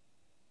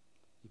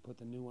 You put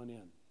the new one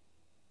in.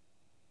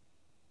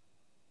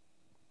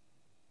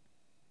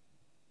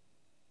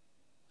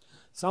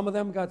 Some of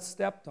them got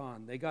stepped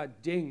on. They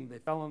got dinged. They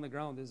fell on the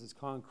ground. This is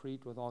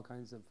concrete with all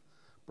kinds of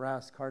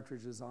brass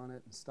cartridges on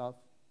it and stuff.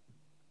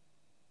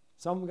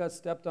 Some of them got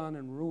stepped on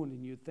and ruined,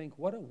 and you'd think,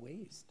 what a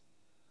waste.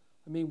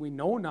 I mean, we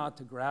know not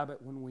to grab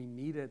it when we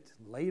need it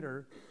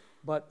later,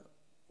 but,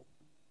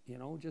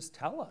 just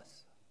tell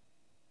us.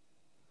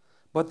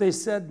 But they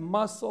said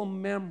muscle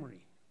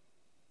memory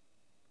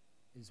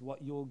is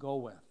what you'll go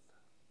with.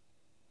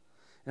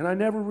 And I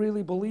never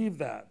really believed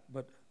that,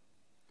 but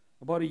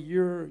about a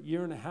year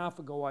and a half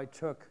ago, I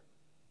took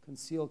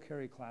concealed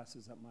carry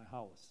classes at my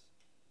house.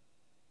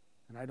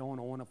 And I don't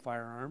own a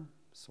firearm,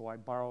 so I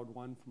borrowed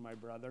one from my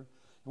brother.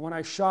 And when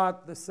I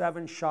shot the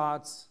 7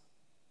 shots,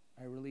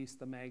 I released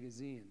the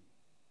magazine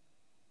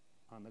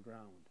on the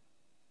ground.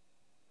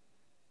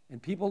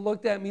 And people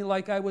looked at me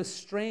like I was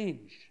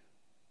strange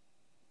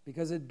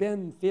because it'd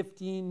been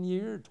 15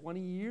 years, 20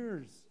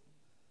 years.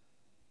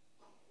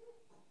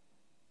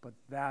 But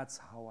that's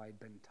how I'd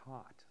been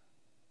taught.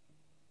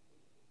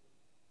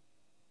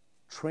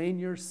 Train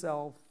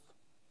yourself,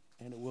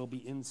 and it will be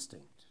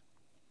instinct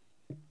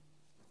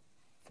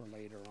for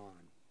later on.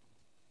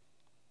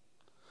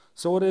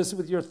 So it is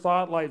with your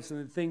thought lives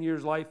and the thing in your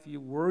life you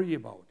worry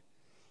about.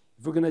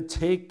 If we're going to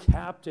take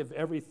captive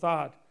every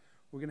thought,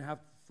 we're going to have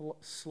to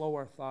slow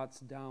our thoughts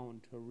down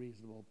to a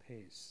reasonable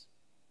pace.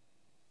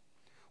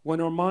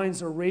 When our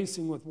minds are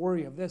racing with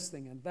worry of this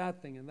thing and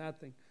that thing and that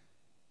thing,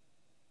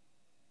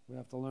 we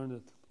have to learn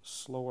to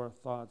slow our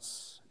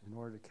thoughts in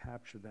order to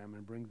capture them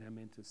and bring them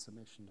into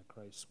submission to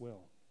Christ's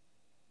will.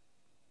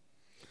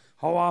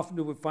 How often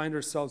do we find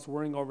ourselves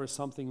worrying over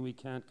something we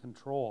can't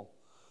control?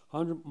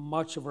 How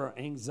much of our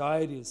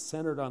anxiety is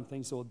centered on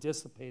things that will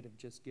dissipate if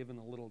just given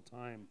a little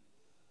time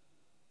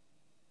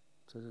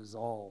to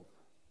dissolve.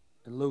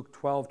 In Luke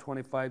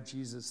 12:25,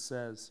 Jesus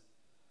says,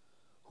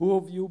 "Who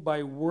of you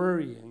by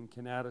worrying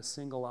can add a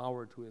single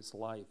hour to his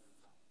life?"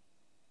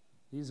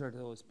 These are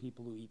those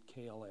people who eat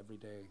kale every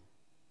day.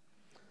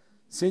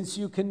 Since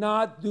you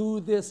cannot do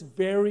this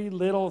very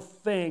little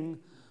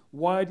thing,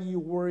 why do you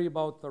worry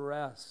about the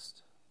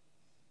rest?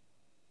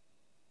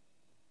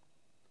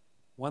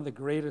 One of the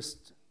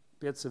greatest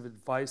bits of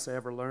advice I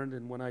ever learned,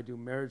 and when I do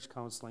marriage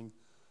counseling,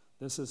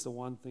 this is the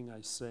one thing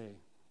I say.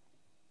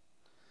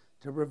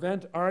 To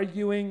prevent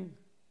arguing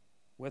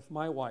with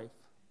my wife,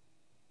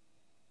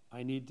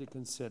 I need to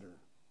consider,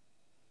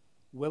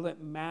 Will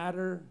it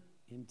matter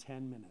in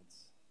 10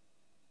 minutes?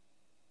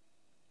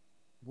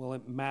 Will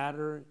it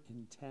matter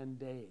in 10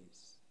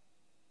 days?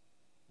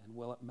 And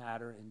will it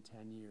matter in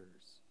 10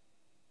 years?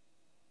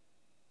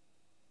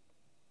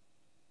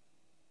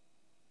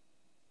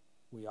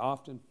 We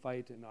often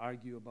fight and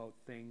argue about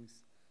things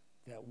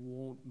that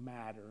won't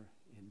matter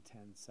in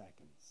 10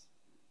 seconds.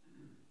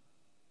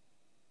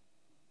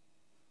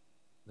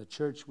 The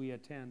church we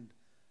attend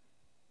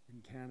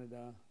in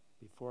Canada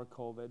before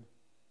COVID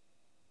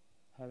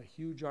had a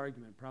huge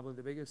argument, probably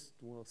the biggest,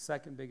 well,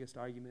 second biggest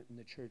argument in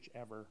the church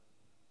ever,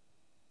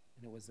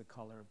 and it was the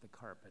color of the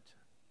carpet.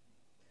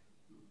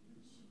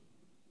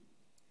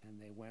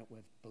 And they went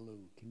with blue.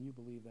 Can you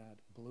believe that?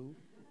 Blue?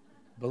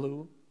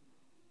 Blue?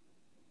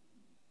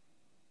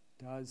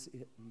 Does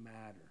it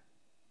matter?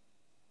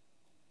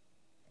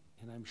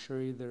 And I'm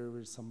sure there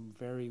were some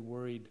very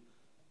worried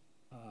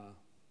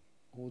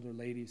older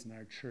ladies in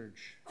our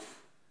church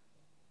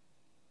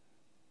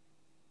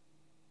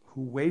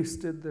who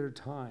wasted their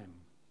time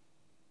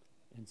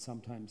and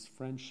sometimes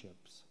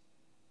friendships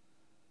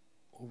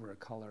over a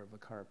color of a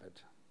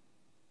carpet.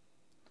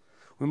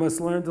 We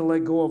must learn to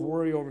let go of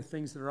worry over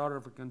things that are out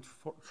of our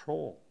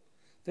control,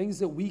 things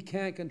that we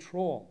can't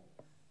control.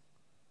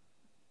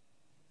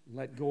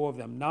 Let go of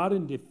them, not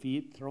in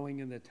defeat, throwing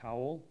in the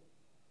towel,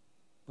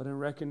 but in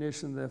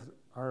recognition that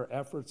our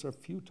efforts are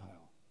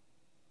futile,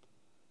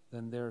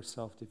 then they're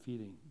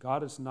self-defeating.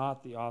 God is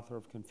not the author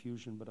of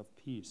confusion, but of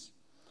peace.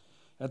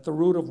 At the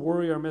root of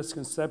worry are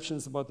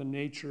misconceptions about the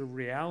nature of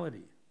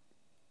reality.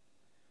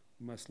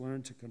 We must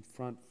learn to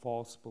confront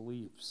false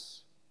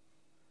beliefs.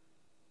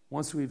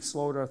 Once we've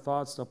slowed our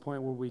thoughts to a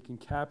point where we can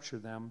capture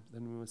them,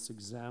 then we must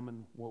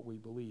examine what we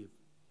believe.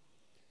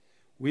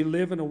 We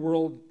live in a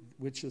world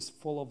which is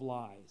full of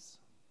lies.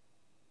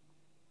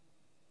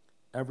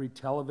 Every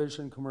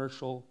television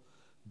commercial,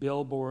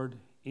 billboard,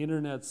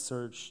 internet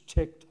search,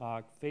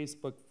 TikTok,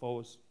 Facebook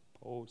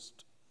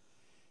post,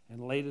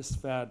 and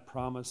latest fad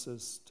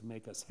promises to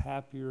make us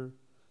happier,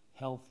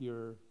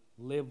 healthier,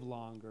 live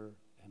longer,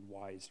 and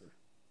wiser.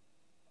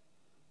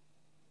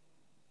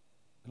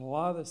 And a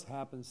lot of this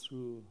happens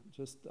through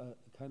just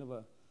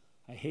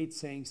I hate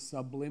saying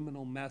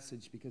subliminal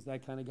message because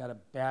that kind of got a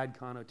bad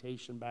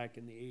connotation back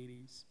in the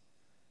 80s.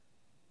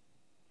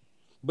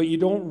 But you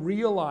don't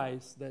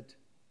realize that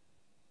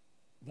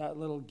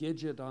little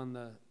gadget on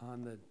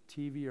the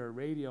TV or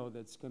radio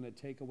that's going to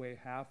take away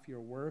half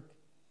your work,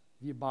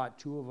 if you bought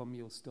 2 of them,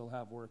 you'll still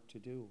have work to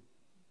do.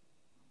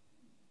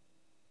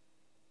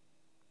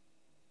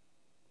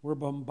 We're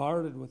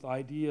bombarded with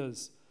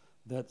ideas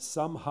that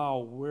somehow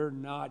we're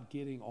not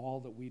getting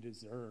all that we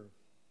deserve.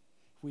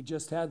 If we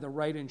just had the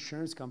right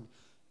insurance company.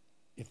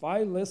 If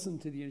I listen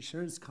to the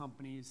insurance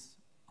companies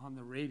on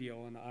the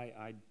radio, and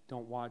I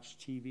don't watch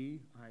TV,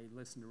 I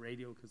listen to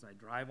radio because I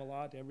drive a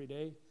lot every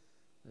day.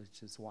 That's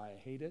just why I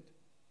hate it.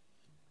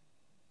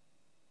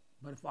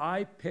 But if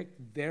I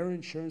picked their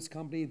insurance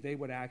company, they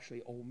would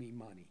actually owe me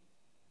money.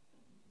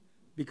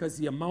 Because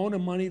the amount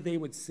of money they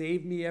would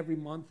save me every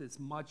month is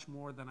much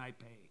more than I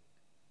pay.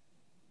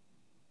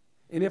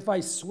 And if I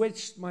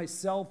switched my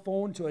cell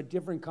phone to a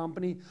different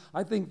company,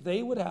 I think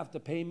they would have to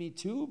pay me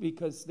too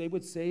because they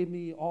would save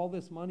me all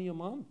this money a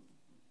month.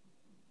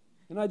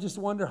 And I just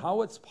wonder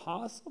how it's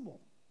possible.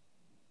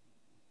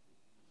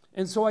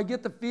 And so I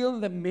get the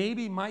feeling that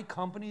maybe my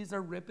companies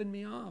are ripping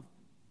me off.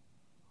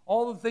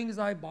 All the things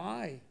I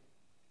buy.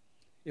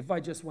 If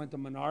I just went to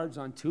Menards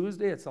on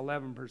Tuesday, it's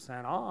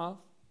 11% off.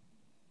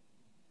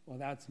 Well,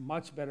 that's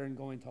much better than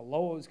going to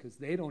Lowe's because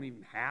they don't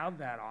even have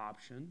that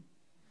option.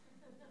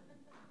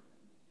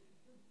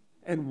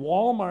 And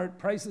Walmart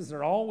prices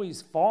are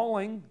always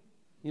falling.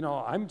 You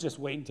know, I'm just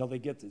waiting until they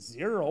get to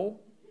 0.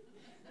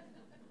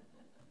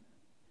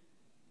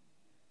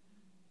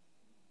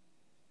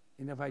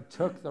 And if I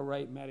took the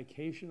right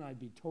medication, I'd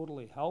be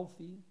totally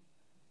healthy.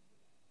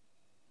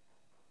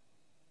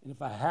 And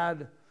if I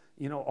had,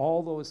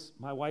 all those,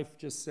 my wife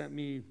just sent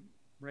me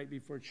right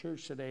before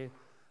church today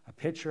a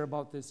picture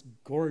about this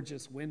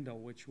gorgeous window,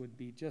 which would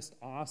be just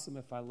awesome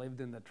if I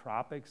lived in the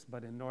tropics,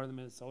 but in northern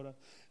Minnesota,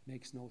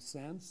 makes no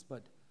sense.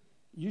 But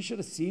you should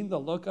have seen the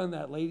look on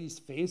that lady's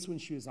face when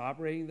she was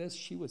operating this.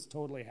 She was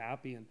totally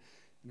happy, and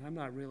I'm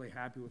not really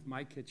happy with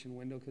my kitchen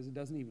window because it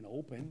doesn't even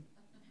open.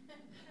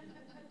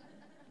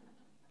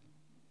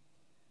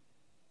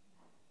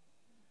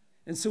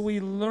 And so we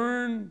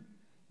learn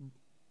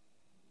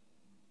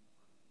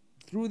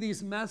through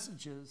these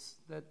messages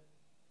that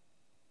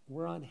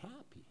we're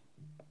unhappy.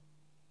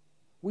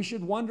 We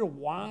should wonder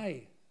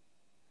why,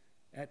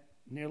 at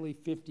nearly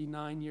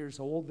 59 years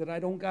old, that I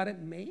don't got it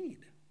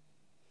made.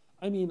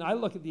 I mean, I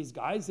look at these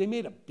guys, they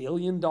made $1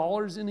 billion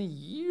in a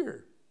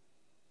year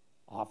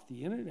off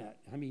the internet.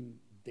 I mean,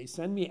 they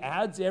send me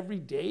ads every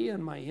day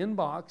in my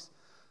inbox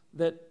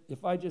that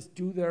if I just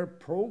do their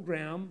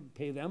program,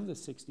 pay them the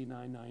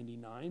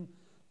 $69.99,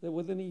 that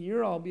within a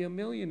year I'll be a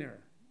millionaire,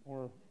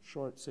 or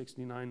short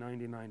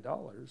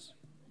 $69.99,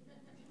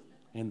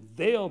 and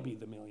they'll be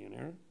the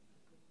millionaire.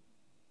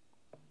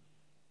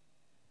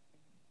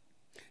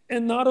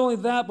 And not only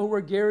that, but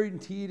we're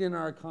guaranteed in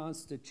our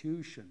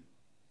Constitution.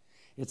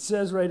 It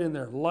says right in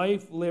there,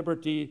 life,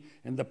 liberty,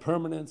 and the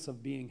permanence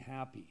of being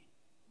happy.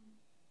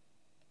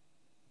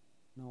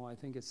 No, I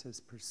think it says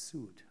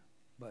pursuit,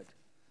 but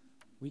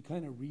we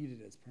kind of read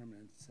it as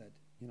permanence. That,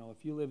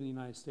 if you live in the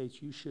United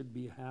States, you should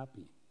be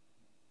happy.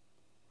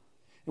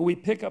 And we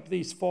pick up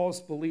these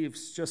false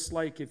beliefs, just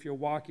like if you're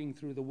walking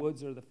through the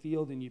woods or the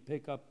field and you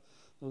pick up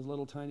those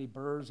little tiny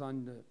burrs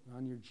on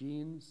your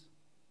jeans.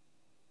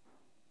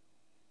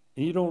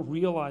 And you don't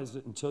realize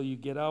it until you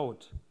get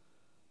out,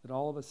 that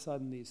all of a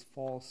sudden these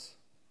false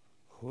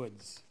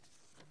hoods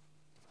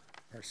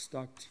are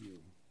stuck to you.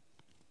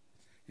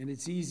 And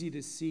it's easy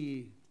to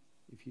see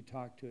if you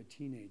talk to a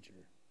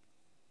teenager.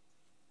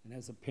 And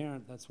as a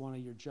parent, that's one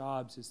of your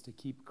jobs, is to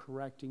keep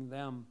correcting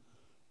them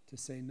to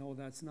say, no,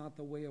 that's not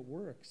the way it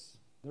works.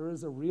 There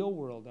is a real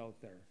world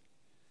out there,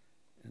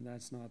 and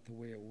that's not the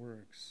way it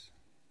works.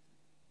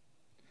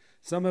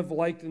 Some have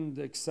likened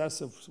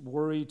excessive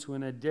worry to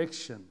an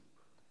addiction.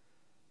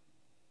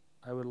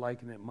 I would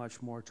liken it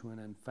much more to an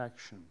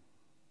infection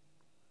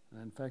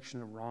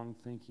of wrong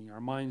thinking. Our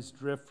minds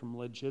drift from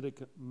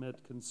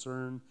legitimate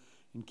concern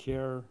and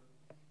care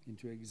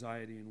into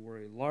anxiety and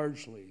worry,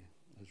 largely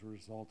as a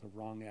result of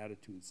wrong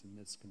attitudes and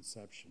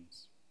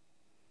misconceptions.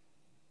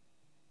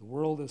 The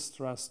world has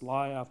thrust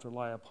lie after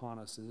lie upon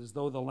us. It is as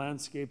though the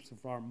landscapes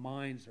of our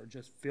minds are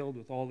just filled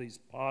with all these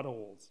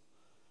potholes,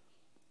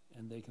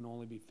 and they can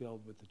only be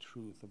filled with the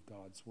truth of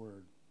God's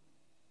word.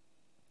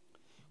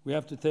 We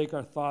have to take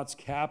our thoughts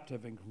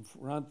captive and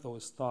confront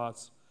those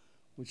thoughts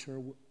which are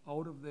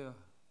out of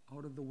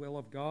the will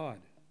of God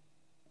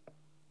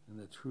and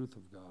the truth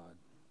of God.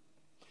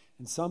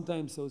 And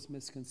sometimes those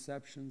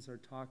misconceptions are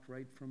talked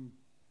right from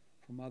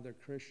other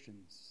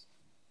Christians.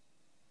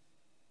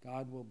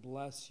 God will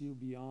bless you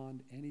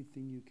beyond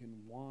anything you can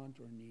want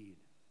or need.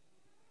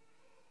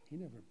 He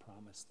never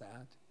promised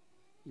that.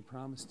 He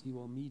promised he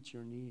will meet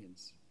your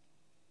needs.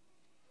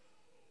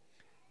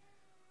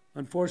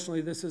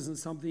 Unfortunately, this isn't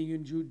something you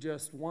can do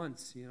just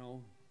once,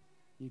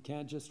 You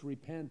can't just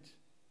repent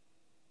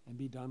and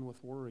be done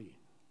with worry.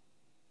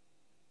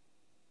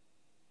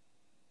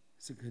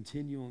 It's a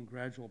continual and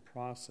gradual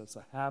process,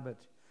 a habit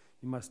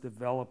you must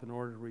develop in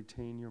order to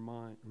retrain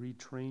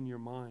your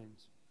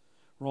minds.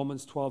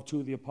 Romans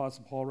 12:2, the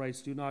Apostle Paul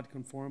writes, "Do not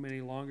conform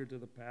any longer to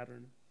the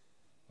pattern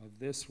of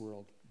this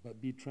world,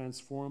 but be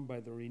transformed by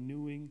the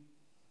renewing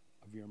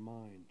of your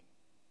mind."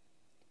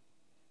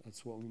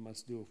 That's what we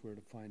must do if we're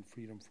to find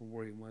freedom from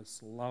worry. We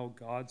must allow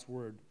God's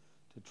word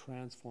to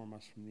transform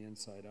us from the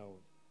inside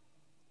out.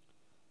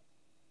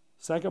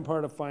 Second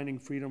part of finding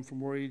freedom from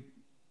worry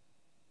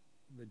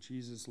that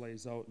Jesus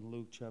lays out in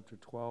Luke chapter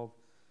 12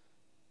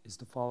 is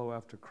to follow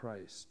after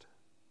Christ.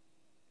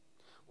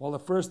 While the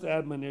first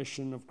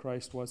admonition of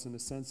Christ was, in a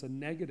sense, a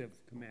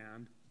negative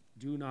command,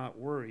 do not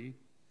worry,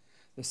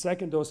 the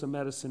second dose of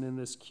medicine in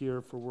this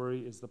cure for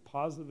worry is the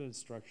positive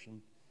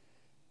instruction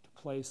to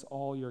place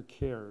all your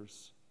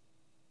cares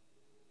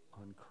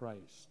on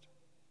Christ.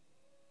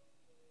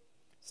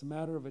 It's a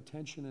matter of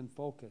attention and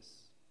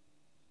focus,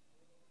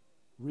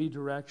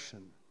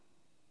 redirection.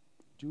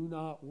 Do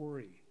not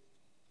worry.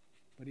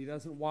 But he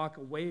doesn't walk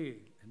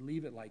away and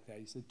leave it like that.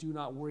 He said, do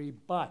not worry,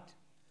 but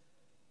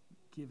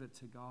give it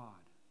to God.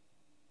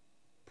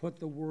 Put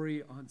the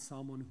worry on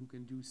someone who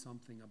can do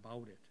something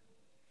about it.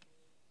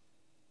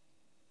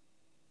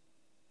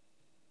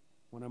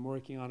 When I'm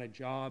working on a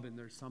job and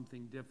there's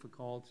something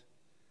difficult,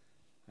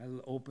 I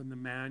open the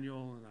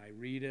manual and I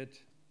read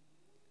it,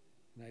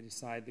 and I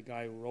decide the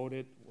guy who wrote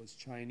it was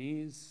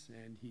Chinese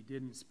and he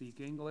didn't speak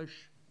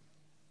English,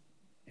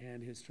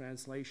 and his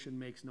translation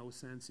makes no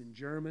sense in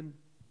German,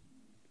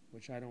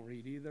 which I don't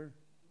read either.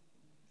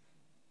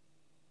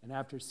 And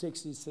after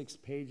 66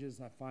 pages,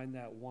 I find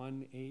that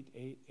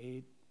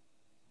 1888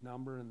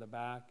 number in the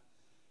back,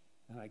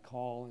 and I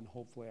call, and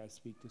hopefully I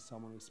speak to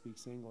someone who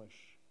speaks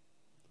English.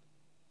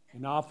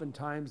 And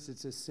oftentimes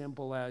it's as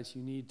simple as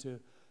you need to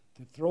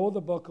throw the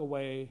book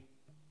away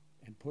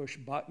and push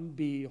button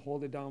B,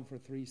 hold it down for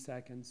 3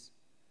 seconds,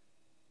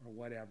 or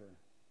whatever.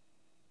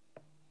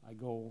 I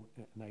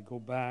go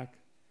back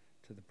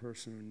to the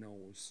person who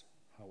knows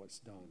how it's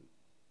done.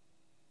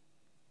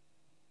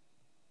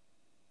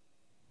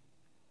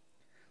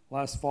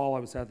 Last fall,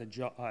 I was at a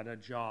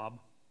job.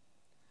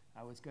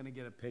 I was going to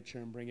get a picture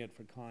and bring it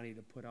for Connie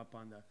to put up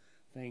on the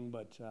thing,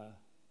 but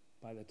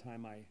by the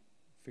time I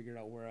figured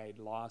out where I'd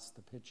lost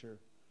the picture,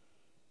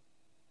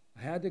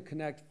 I had to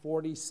connect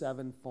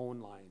 47 phone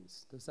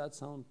lines. Does that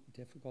sound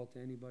difficult to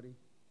anybody?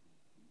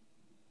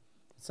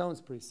 It sounds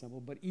pretty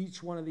simple, but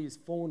each one of these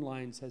phone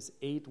lines has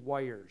 8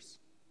 wires.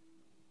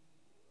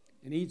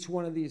 And each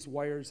one of these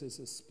wires is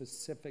a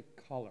specific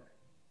color.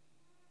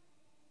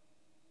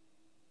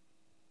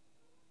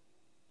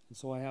 And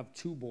so I have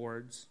 2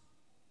 boards.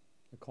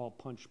 They're called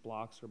punch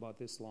blocks. They're about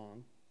this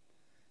long.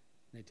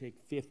 And I take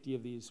 50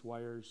 of these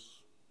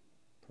wires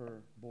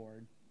per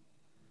board.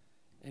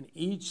 And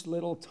each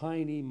little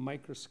tiny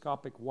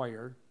microscopic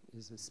wire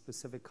is a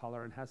specific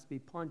color and has to be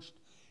punched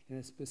in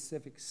a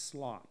specific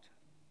slot.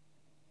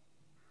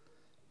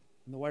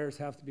 And the wires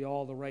have to be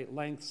all the right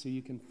length so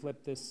you can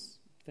flip this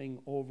thing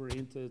over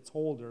into its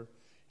holder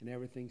and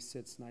everything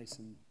sits nice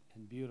and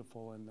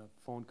beautiful and the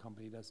phone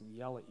company doesn't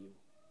yell at you.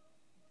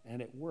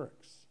 And it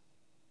works.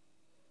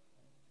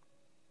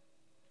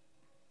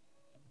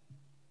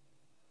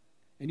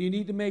 And you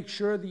need to make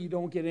sure that you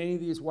don't get any of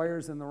these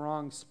wires in the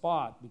wrong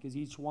spot, because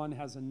each one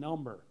has a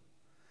number.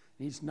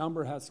 And each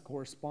number has to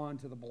correspond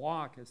to the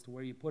block as to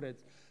where you put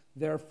it.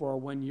 Therefore,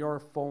 when your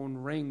phone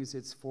rings,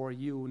 it's for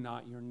you,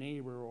 not your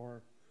neighbor,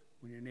 or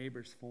when your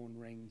neighbor's phone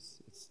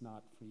rings, it's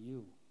not for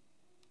you.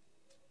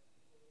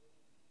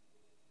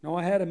 Now,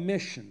 I had a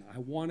mission. I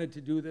wanted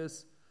to do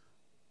this.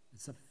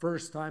 It's the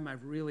first time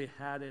I've really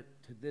had it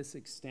to this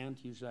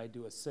extent. Usually I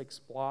do a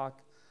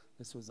 6-block.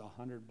 This was a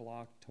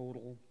 100-block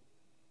total.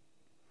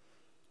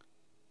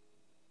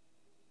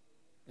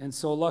 And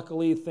so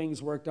luckily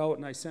things worked out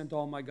and I sent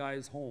all my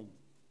guys home.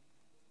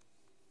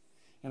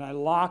 And I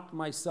locked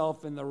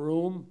myself in the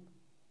room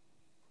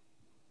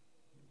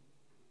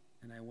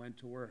and I went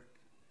to work.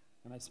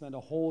 And I spent a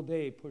whole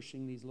day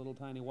pushing these little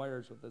tiny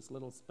wires with this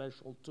little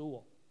special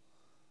tool.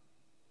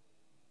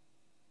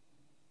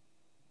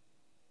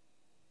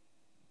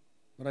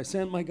 But I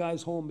sent my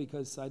guys home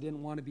because I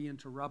didn't want to be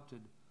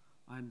interrupted.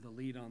 I'm the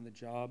lead on the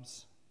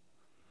jobs.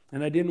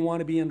 And I didn't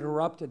want to be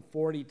interrupted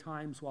 40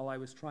 times while I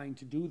was trying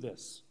to do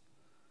this.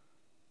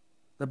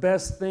 The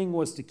best thing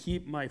was to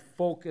keep my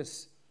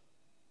focus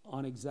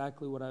on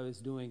exactly what I was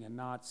doing and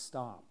not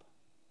stop,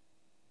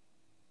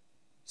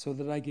 so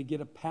that I could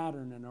get a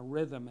pattern and a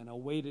rhythm and a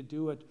way to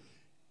do it.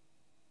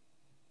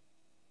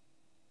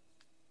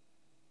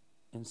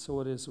 And so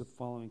it is with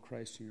following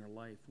Christ in your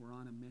life. We're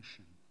on a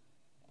mission.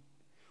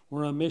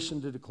 We're on a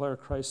mission to declare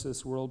Christ to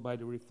this world by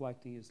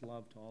reflecting his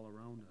love to all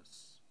around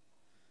us.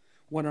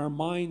 When our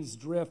minds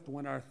drift,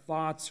 when our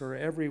thoughts are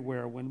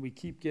everywhere, when we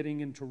keep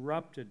getting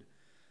interrupted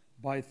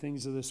by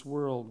things of this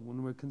world,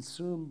 when we're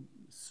consumed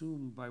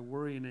by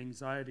worry and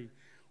anxiety,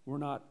 we're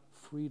not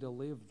free to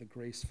live the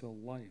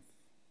grace-filled life.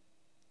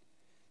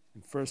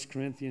 In 1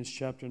 Corinthians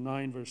chapter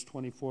 9, verse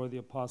 24, the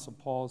Apostle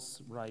Paul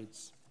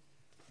writes,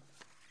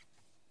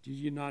 "Do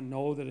you not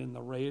know that in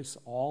the race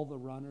all the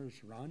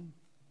runners run,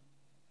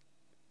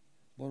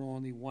 but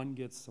only one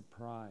gets the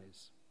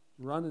prize?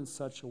 Run in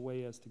such a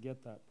way as to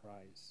get that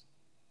prize.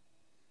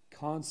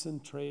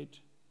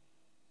 Concentrate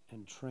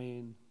and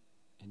train,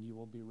 and you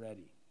will be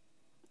ready."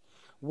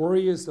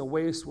 Worry is to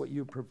waste what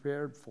you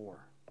prepared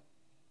for.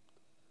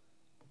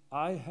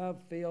 I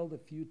have failed a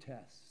few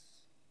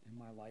tests in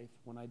my life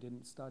when I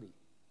didn't study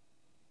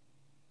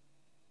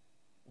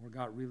or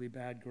got really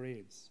bad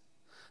grades.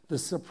 The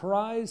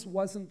surprise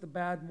wasn't the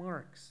bad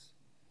marks.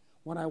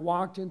 When I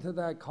walked into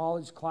that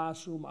college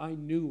classroom, I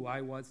knew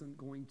I wasn't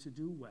going to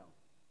do well.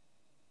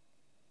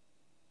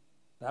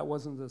 That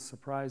wasn't the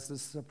surprise. The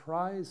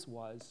surprise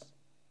was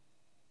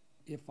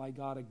if I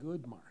got a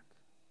good mark.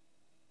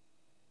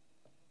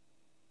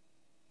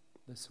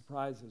 The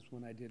surprise is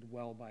when I did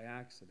well by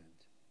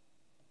accident.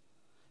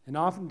 And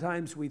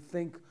oftentimes we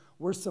think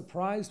we're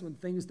surprised when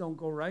things don't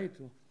go right.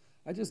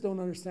 I just don't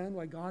understand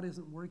why God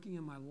isn't working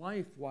in my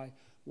life, why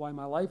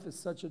my life is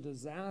such a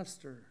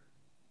disaster.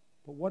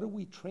 But what are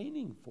we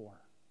training for?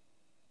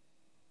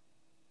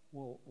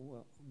 Well,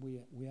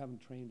 we haven't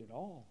trained at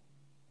all.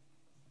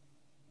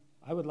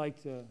 I would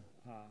like to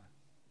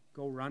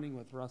go running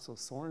with Russell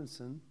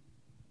Sorensen.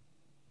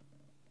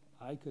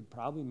 I could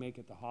probably make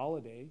it to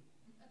Holiday.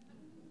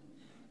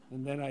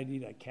 And then I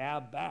need a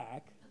cab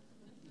back.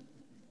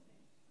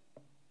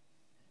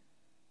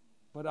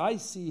 But I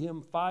see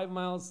him 5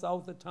 miles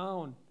south of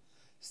town,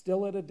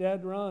 still at a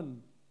dead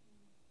run.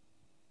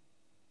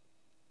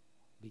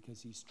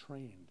 Because he's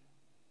trained.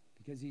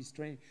 Because he's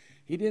trained.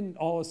 He didn't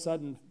all of a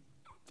sudden,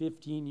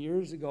 15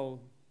 years ago,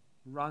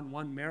 run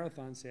one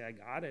marathon and say, I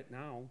got it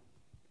now.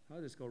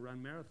 I'll just go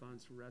run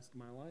marathons for the rest of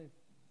my life.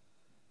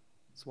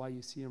 That's why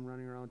you see him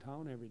running around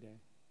town every day.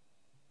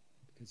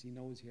 Because he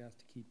knows he has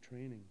to keep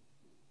training.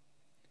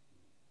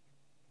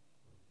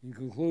 In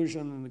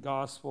conclusion, in the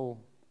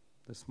gospel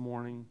this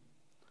morning,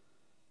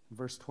 in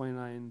verse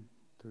 29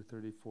 through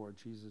 34,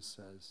 Jesus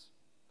says,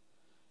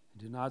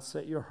 "Do not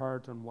set your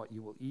heart on what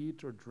you will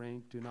eat or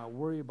drink. Do not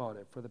worry about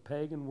it, for the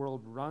pagan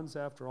world runs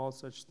after all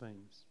such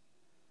things.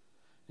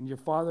 And your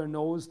Father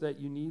knows that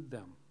you need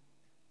them.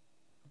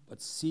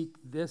 But seek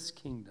this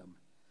kingdom,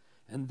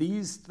 and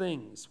these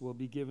things will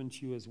be given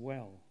to you as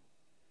well.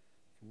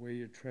 For where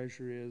your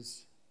treasure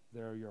is,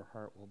 there your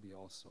heart will be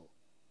also."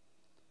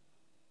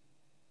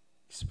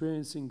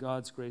 Experiencing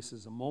God's grace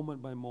is a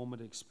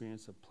moment-by-moment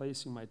experience of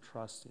placing my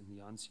trust in the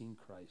unseen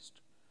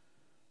Christ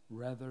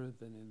rather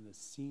than in the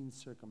seen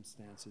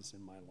circumstances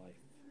in my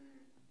life.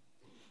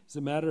 It's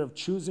a matter of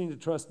choosing to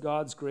trust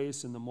God's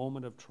grace in the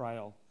moment of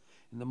trial,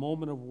 in the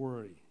moment of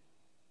worry.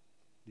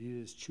 It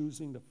is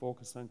choosing to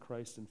focus on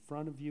Christ in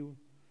front of you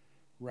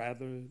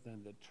rather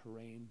than the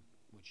terrain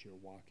which you're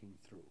walking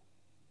through.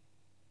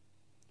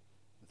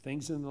 The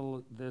things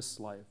in this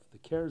life, the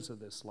cares of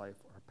this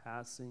life, are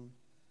passing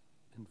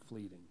and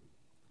fleeting.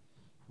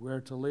 If we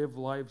are to live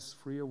lives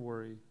free of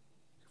worry,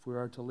 if we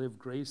are to live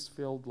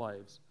grace-filled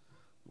lives,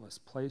 We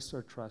must place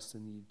our trust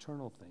in the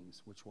eternal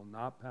things which will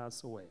not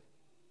pass away.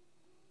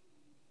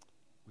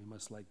 We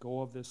must let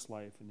go of this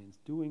life, and in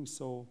doing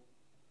so,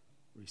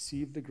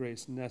 receive the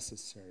grace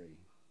necessary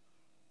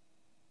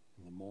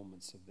in the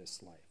moments of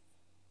this life.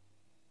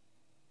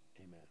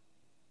 Amen.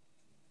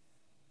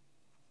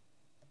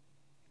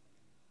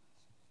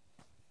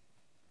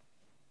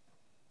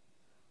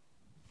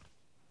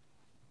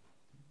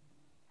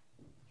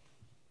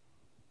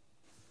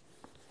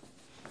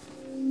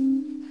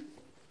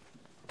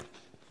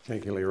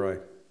 Thank you, Leroy.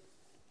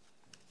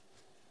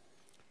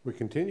 We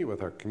continue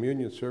with our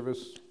communion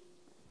service.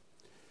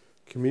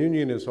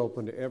 Communion is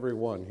open to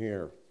everyone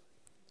here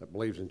that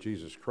believes in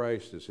Jesus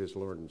Christ as his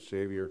Lord and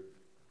Savior.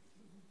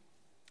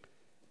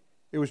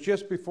 It was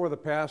just before the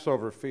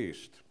Passover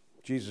feast.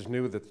 Jesus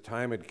knew that the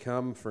time had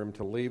come for him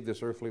to leave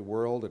this earthly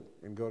world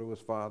and go to his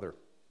Father.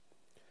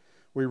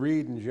 We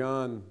read in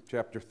John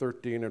chapter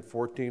 13 and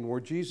 14 where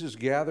Jesus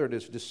gathered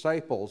his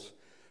disciples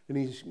and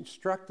he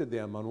instructed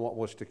them on what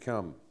was to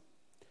come.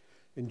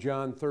 In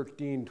John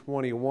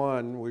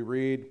 13:21, we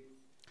read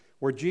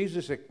where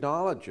Jesus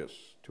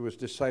acknowledges to his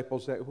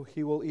disciples that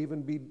he will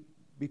even be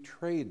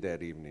betrayed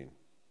that evening.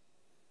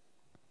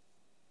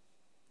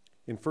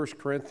 In 1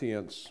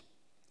 Corinthians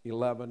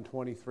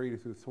 11:23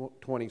 through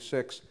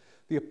 26,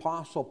 the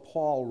Apostle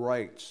Paul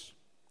writes,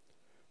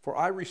 "For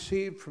I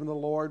received from the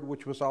Lord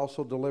which was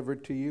also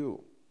delivered to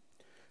you,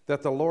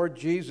 that the Lord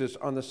Jesus,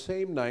 on the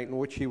same night in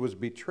which he was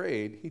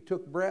betrayed, he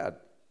took bread.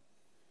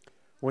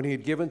 When he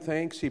had given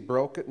thanks, he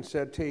broke it and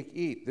said, 'Take,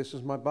 eat. This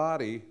is my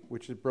body,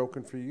 which is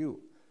broken for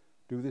you.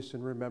 Do this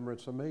in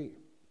remembrance of me.'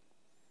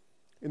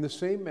 In the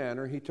same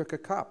manner, he took a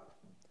cup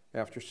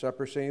after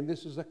supper, saying,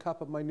 'This is the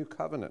cup of my new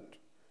covenant.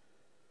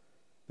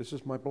 This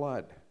is my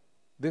blood.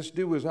 This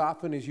do as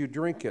often as you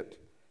drink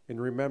it in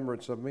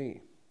remembrance of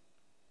me.'"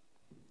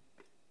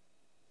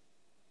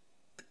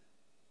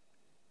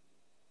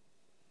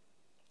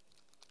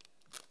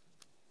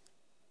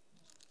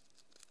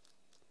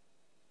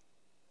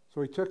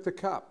 So he took the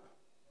cup,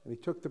 and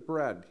he took the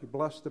bread. He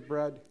blessed the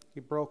bread. He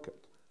broke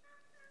it.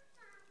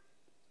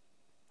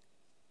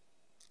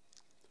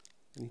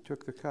 And he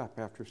took the cup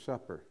after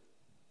supper.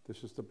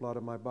 "This is the blood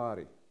of my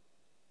body."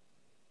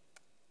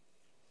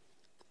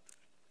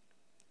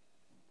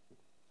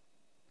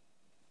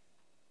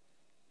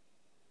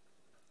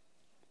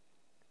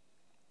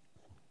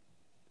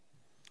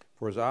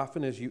 "For as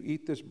often as you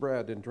eat this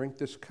bread and drink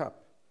this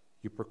cup,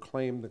 you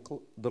proclaim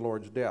the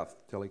Lord's death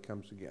till he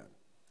comes again."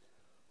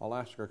 I'll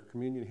ask our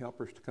communion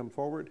helpers to come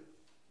forward.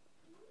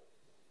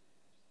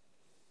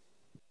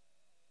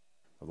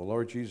 Of the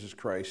Lord Jesus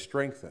Christ,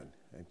 strengthen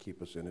and keep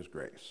us in his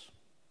grace.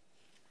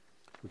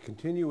 We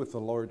continue with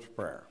the Lord's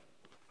Prayer.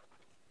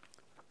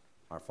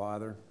 Our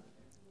Father,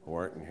 who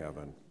art in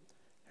heaven,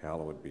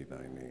 hallowed be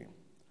thy name.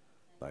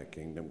 Thy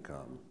kingdom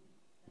come,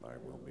 thy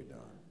will be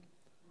done,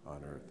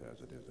 on earth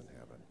as it is in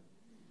heaven.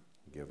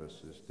 Give us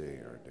this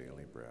day our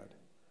daily bread,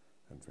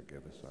 and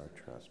forgive us our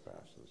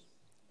trespasses,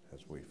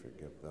 as we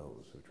forgive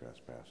those who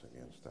trespass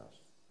against us.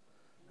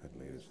 And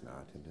lead us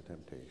not into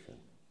temptation,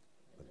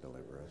 but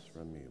deliver us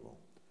from evil.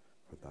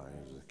 For thine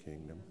is the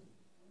kingdom,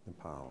 the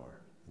power,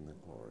 and the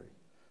glory,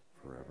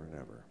 forever and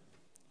ever.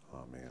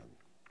 Amen.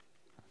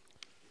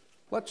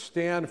 Let's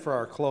stand for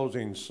our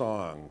closing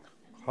song,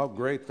 "How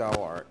Great Thou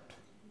Art."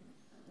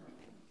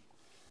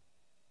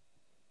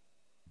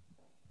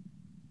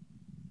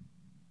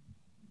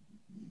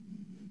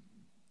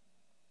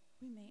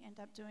 We may end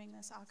up doing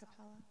this a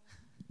cappella.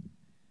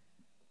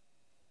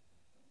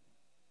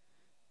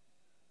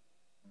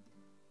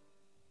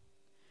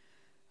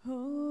 O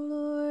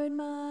Lord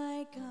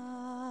my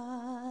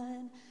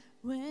God,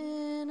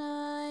 when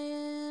I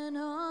in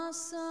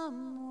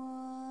awesome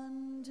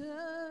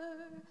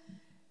wonder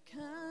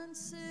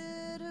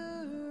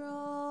consider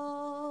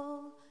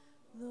all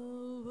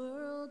the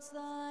worlds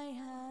thy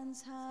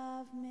hands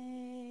have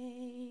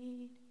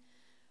made,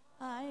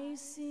 I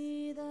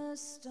see the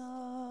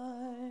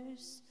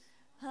stars,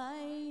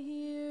 I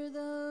hear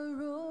the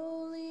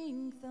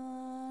rolling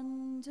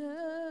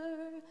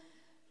thunder,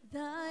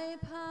 thy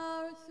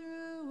power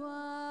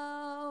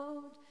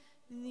throughout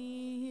the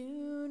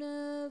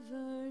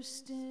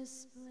universe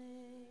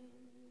display.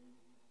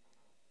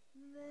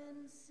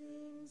 Then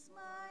sings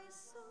my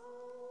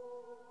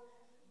soul,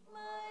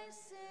 my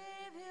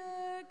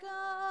Savior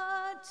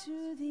God,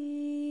 to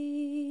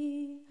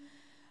thee,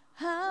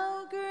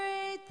 how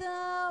great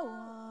thou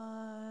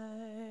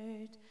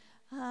art,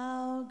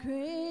 how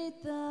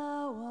great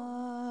thou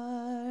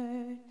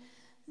art.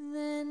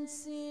 Then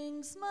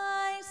sings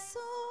my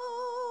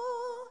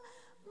soul,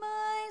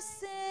 my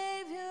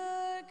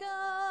Savior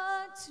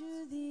God,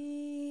 to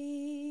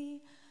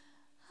thee,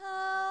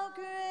 how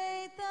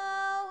great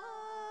thou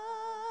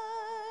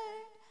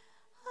art,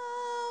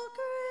 how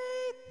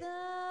great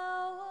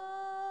thou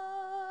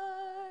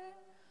art.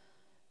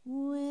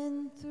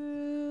 When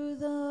through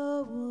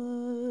the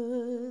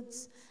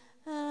woods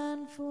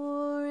and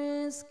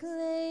forest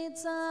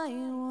glades I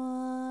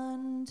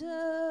wander,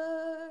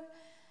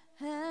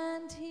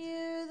 and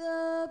hear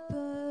the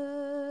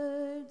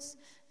birds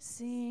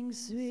sing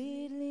sweet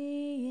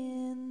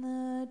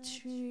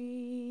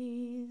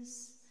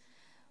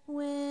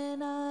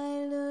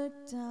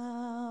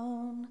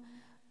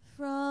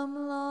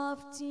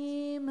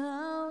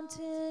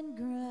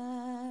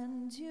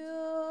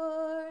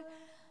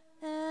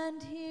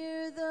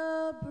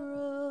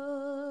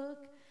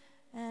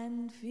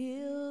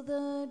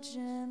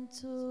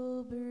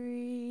gentle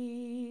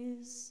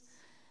breeze.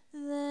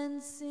 Then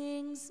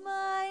sings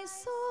my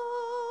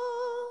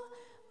soul,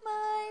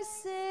 my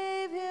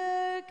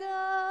Savior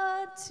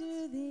God,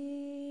 to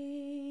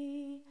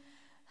thee.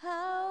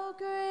 How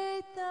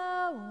great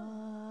thou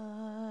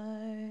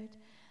art,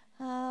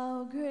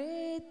 how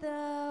great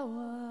thou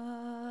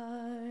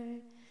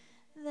art.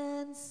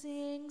 Then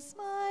sings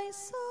my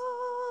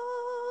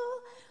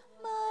soul,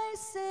 my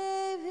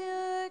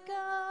Savior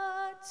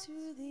God,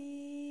 to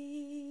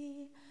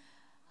thee.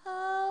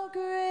 How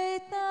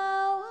great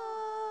thou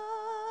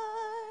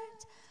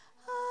art,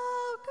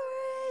 how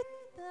great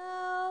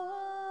thou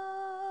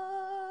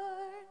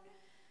art.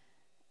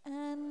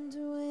 And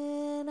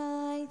when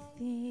I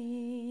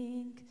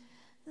think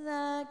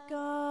that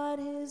God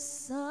his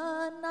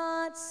Son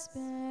not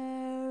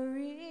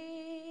sparing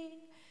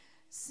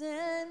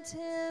sent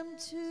him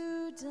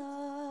to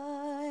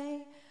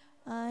die,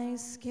 I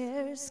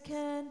scarce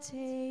can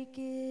take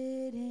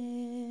it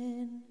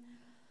in,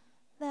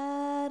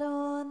 that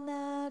on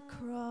that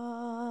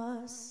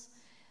cross,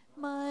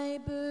 my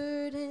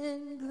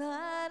burden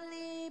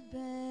gladly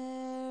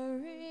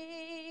bearing,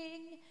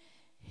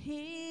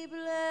 he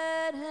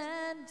bled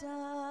and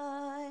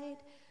died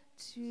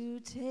to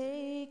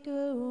take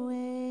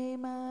away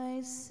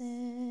my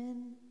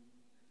sin.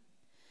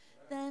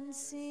 Then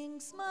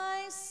sings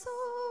my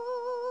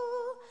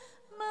soul,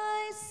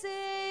 my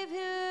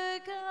Savior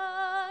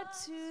God,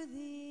 to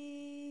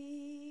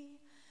thee.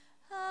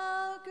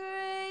 How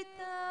great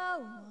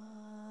thou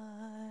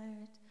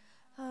art,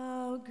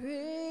 how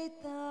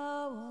great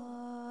thou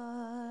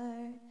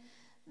art.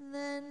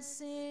 Then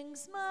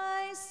sings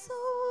my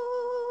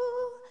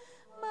soul,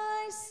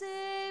 my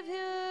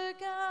Savior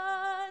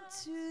God,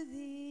 to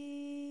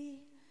thee.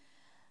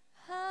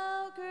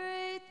 How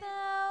great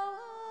thou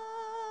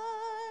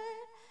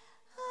art,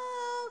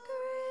 how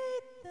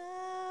great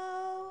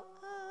thou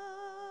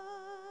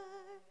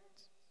art.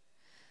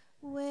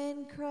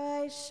 When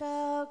Christ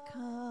shall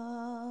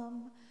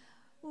come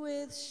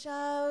with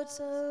shouts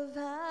of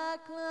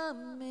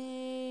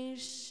acclamation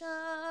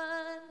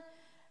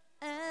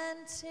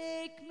and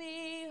take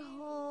me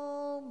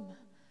home,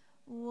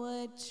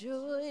 what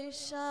joy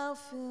shall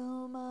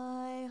fill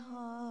my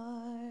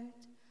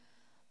heart.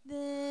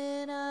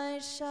 Then I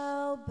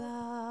shall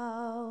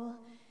bow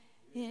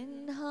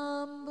in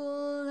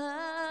humble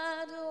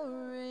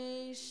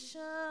adoration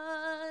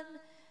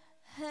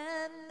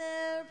and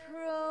there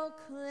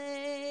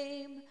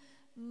proclaim,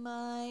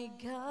 my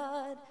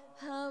God,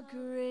 how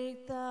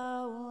great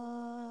thou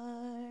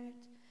art.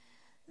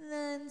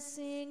 Then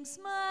sings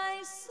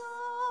my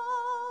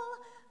soul,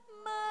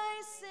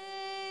 my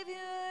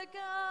Savior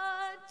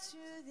God,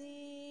 to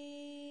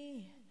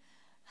thee.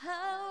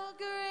 How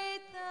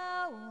great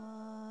thou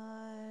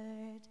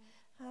art,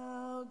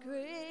 how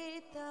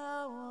great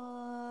thou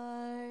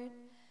art.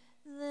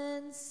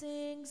 Then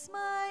sings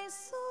my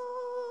soul,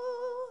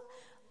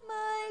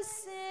 my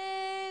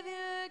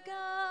Savior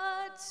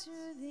God,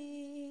 to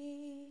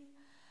thee.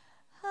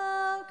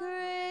 How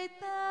great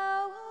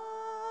thou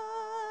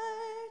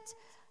art,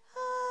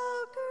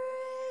 how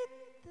great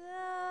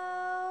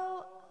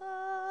thou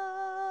art.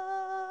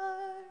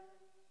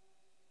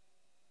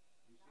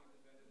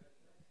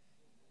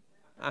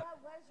 That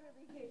was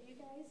really good, you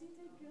guys. You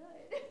did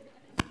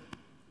good.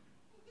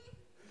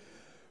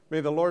 May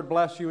the Lord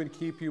bless you and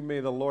keep you. May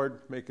the Lord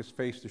make his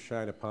face to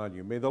shine upon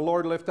you. May the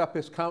Lord lift up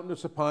his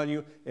countenance upon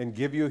you and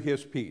give you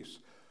his peace.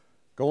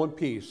 Go in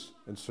peace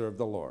and serve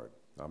the Lord.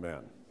 Amen.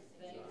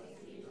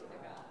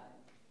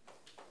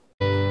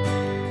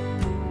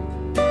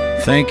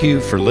 Thank you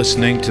for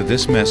listening to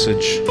this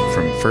message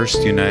from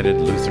First United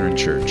Lutheran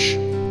Church.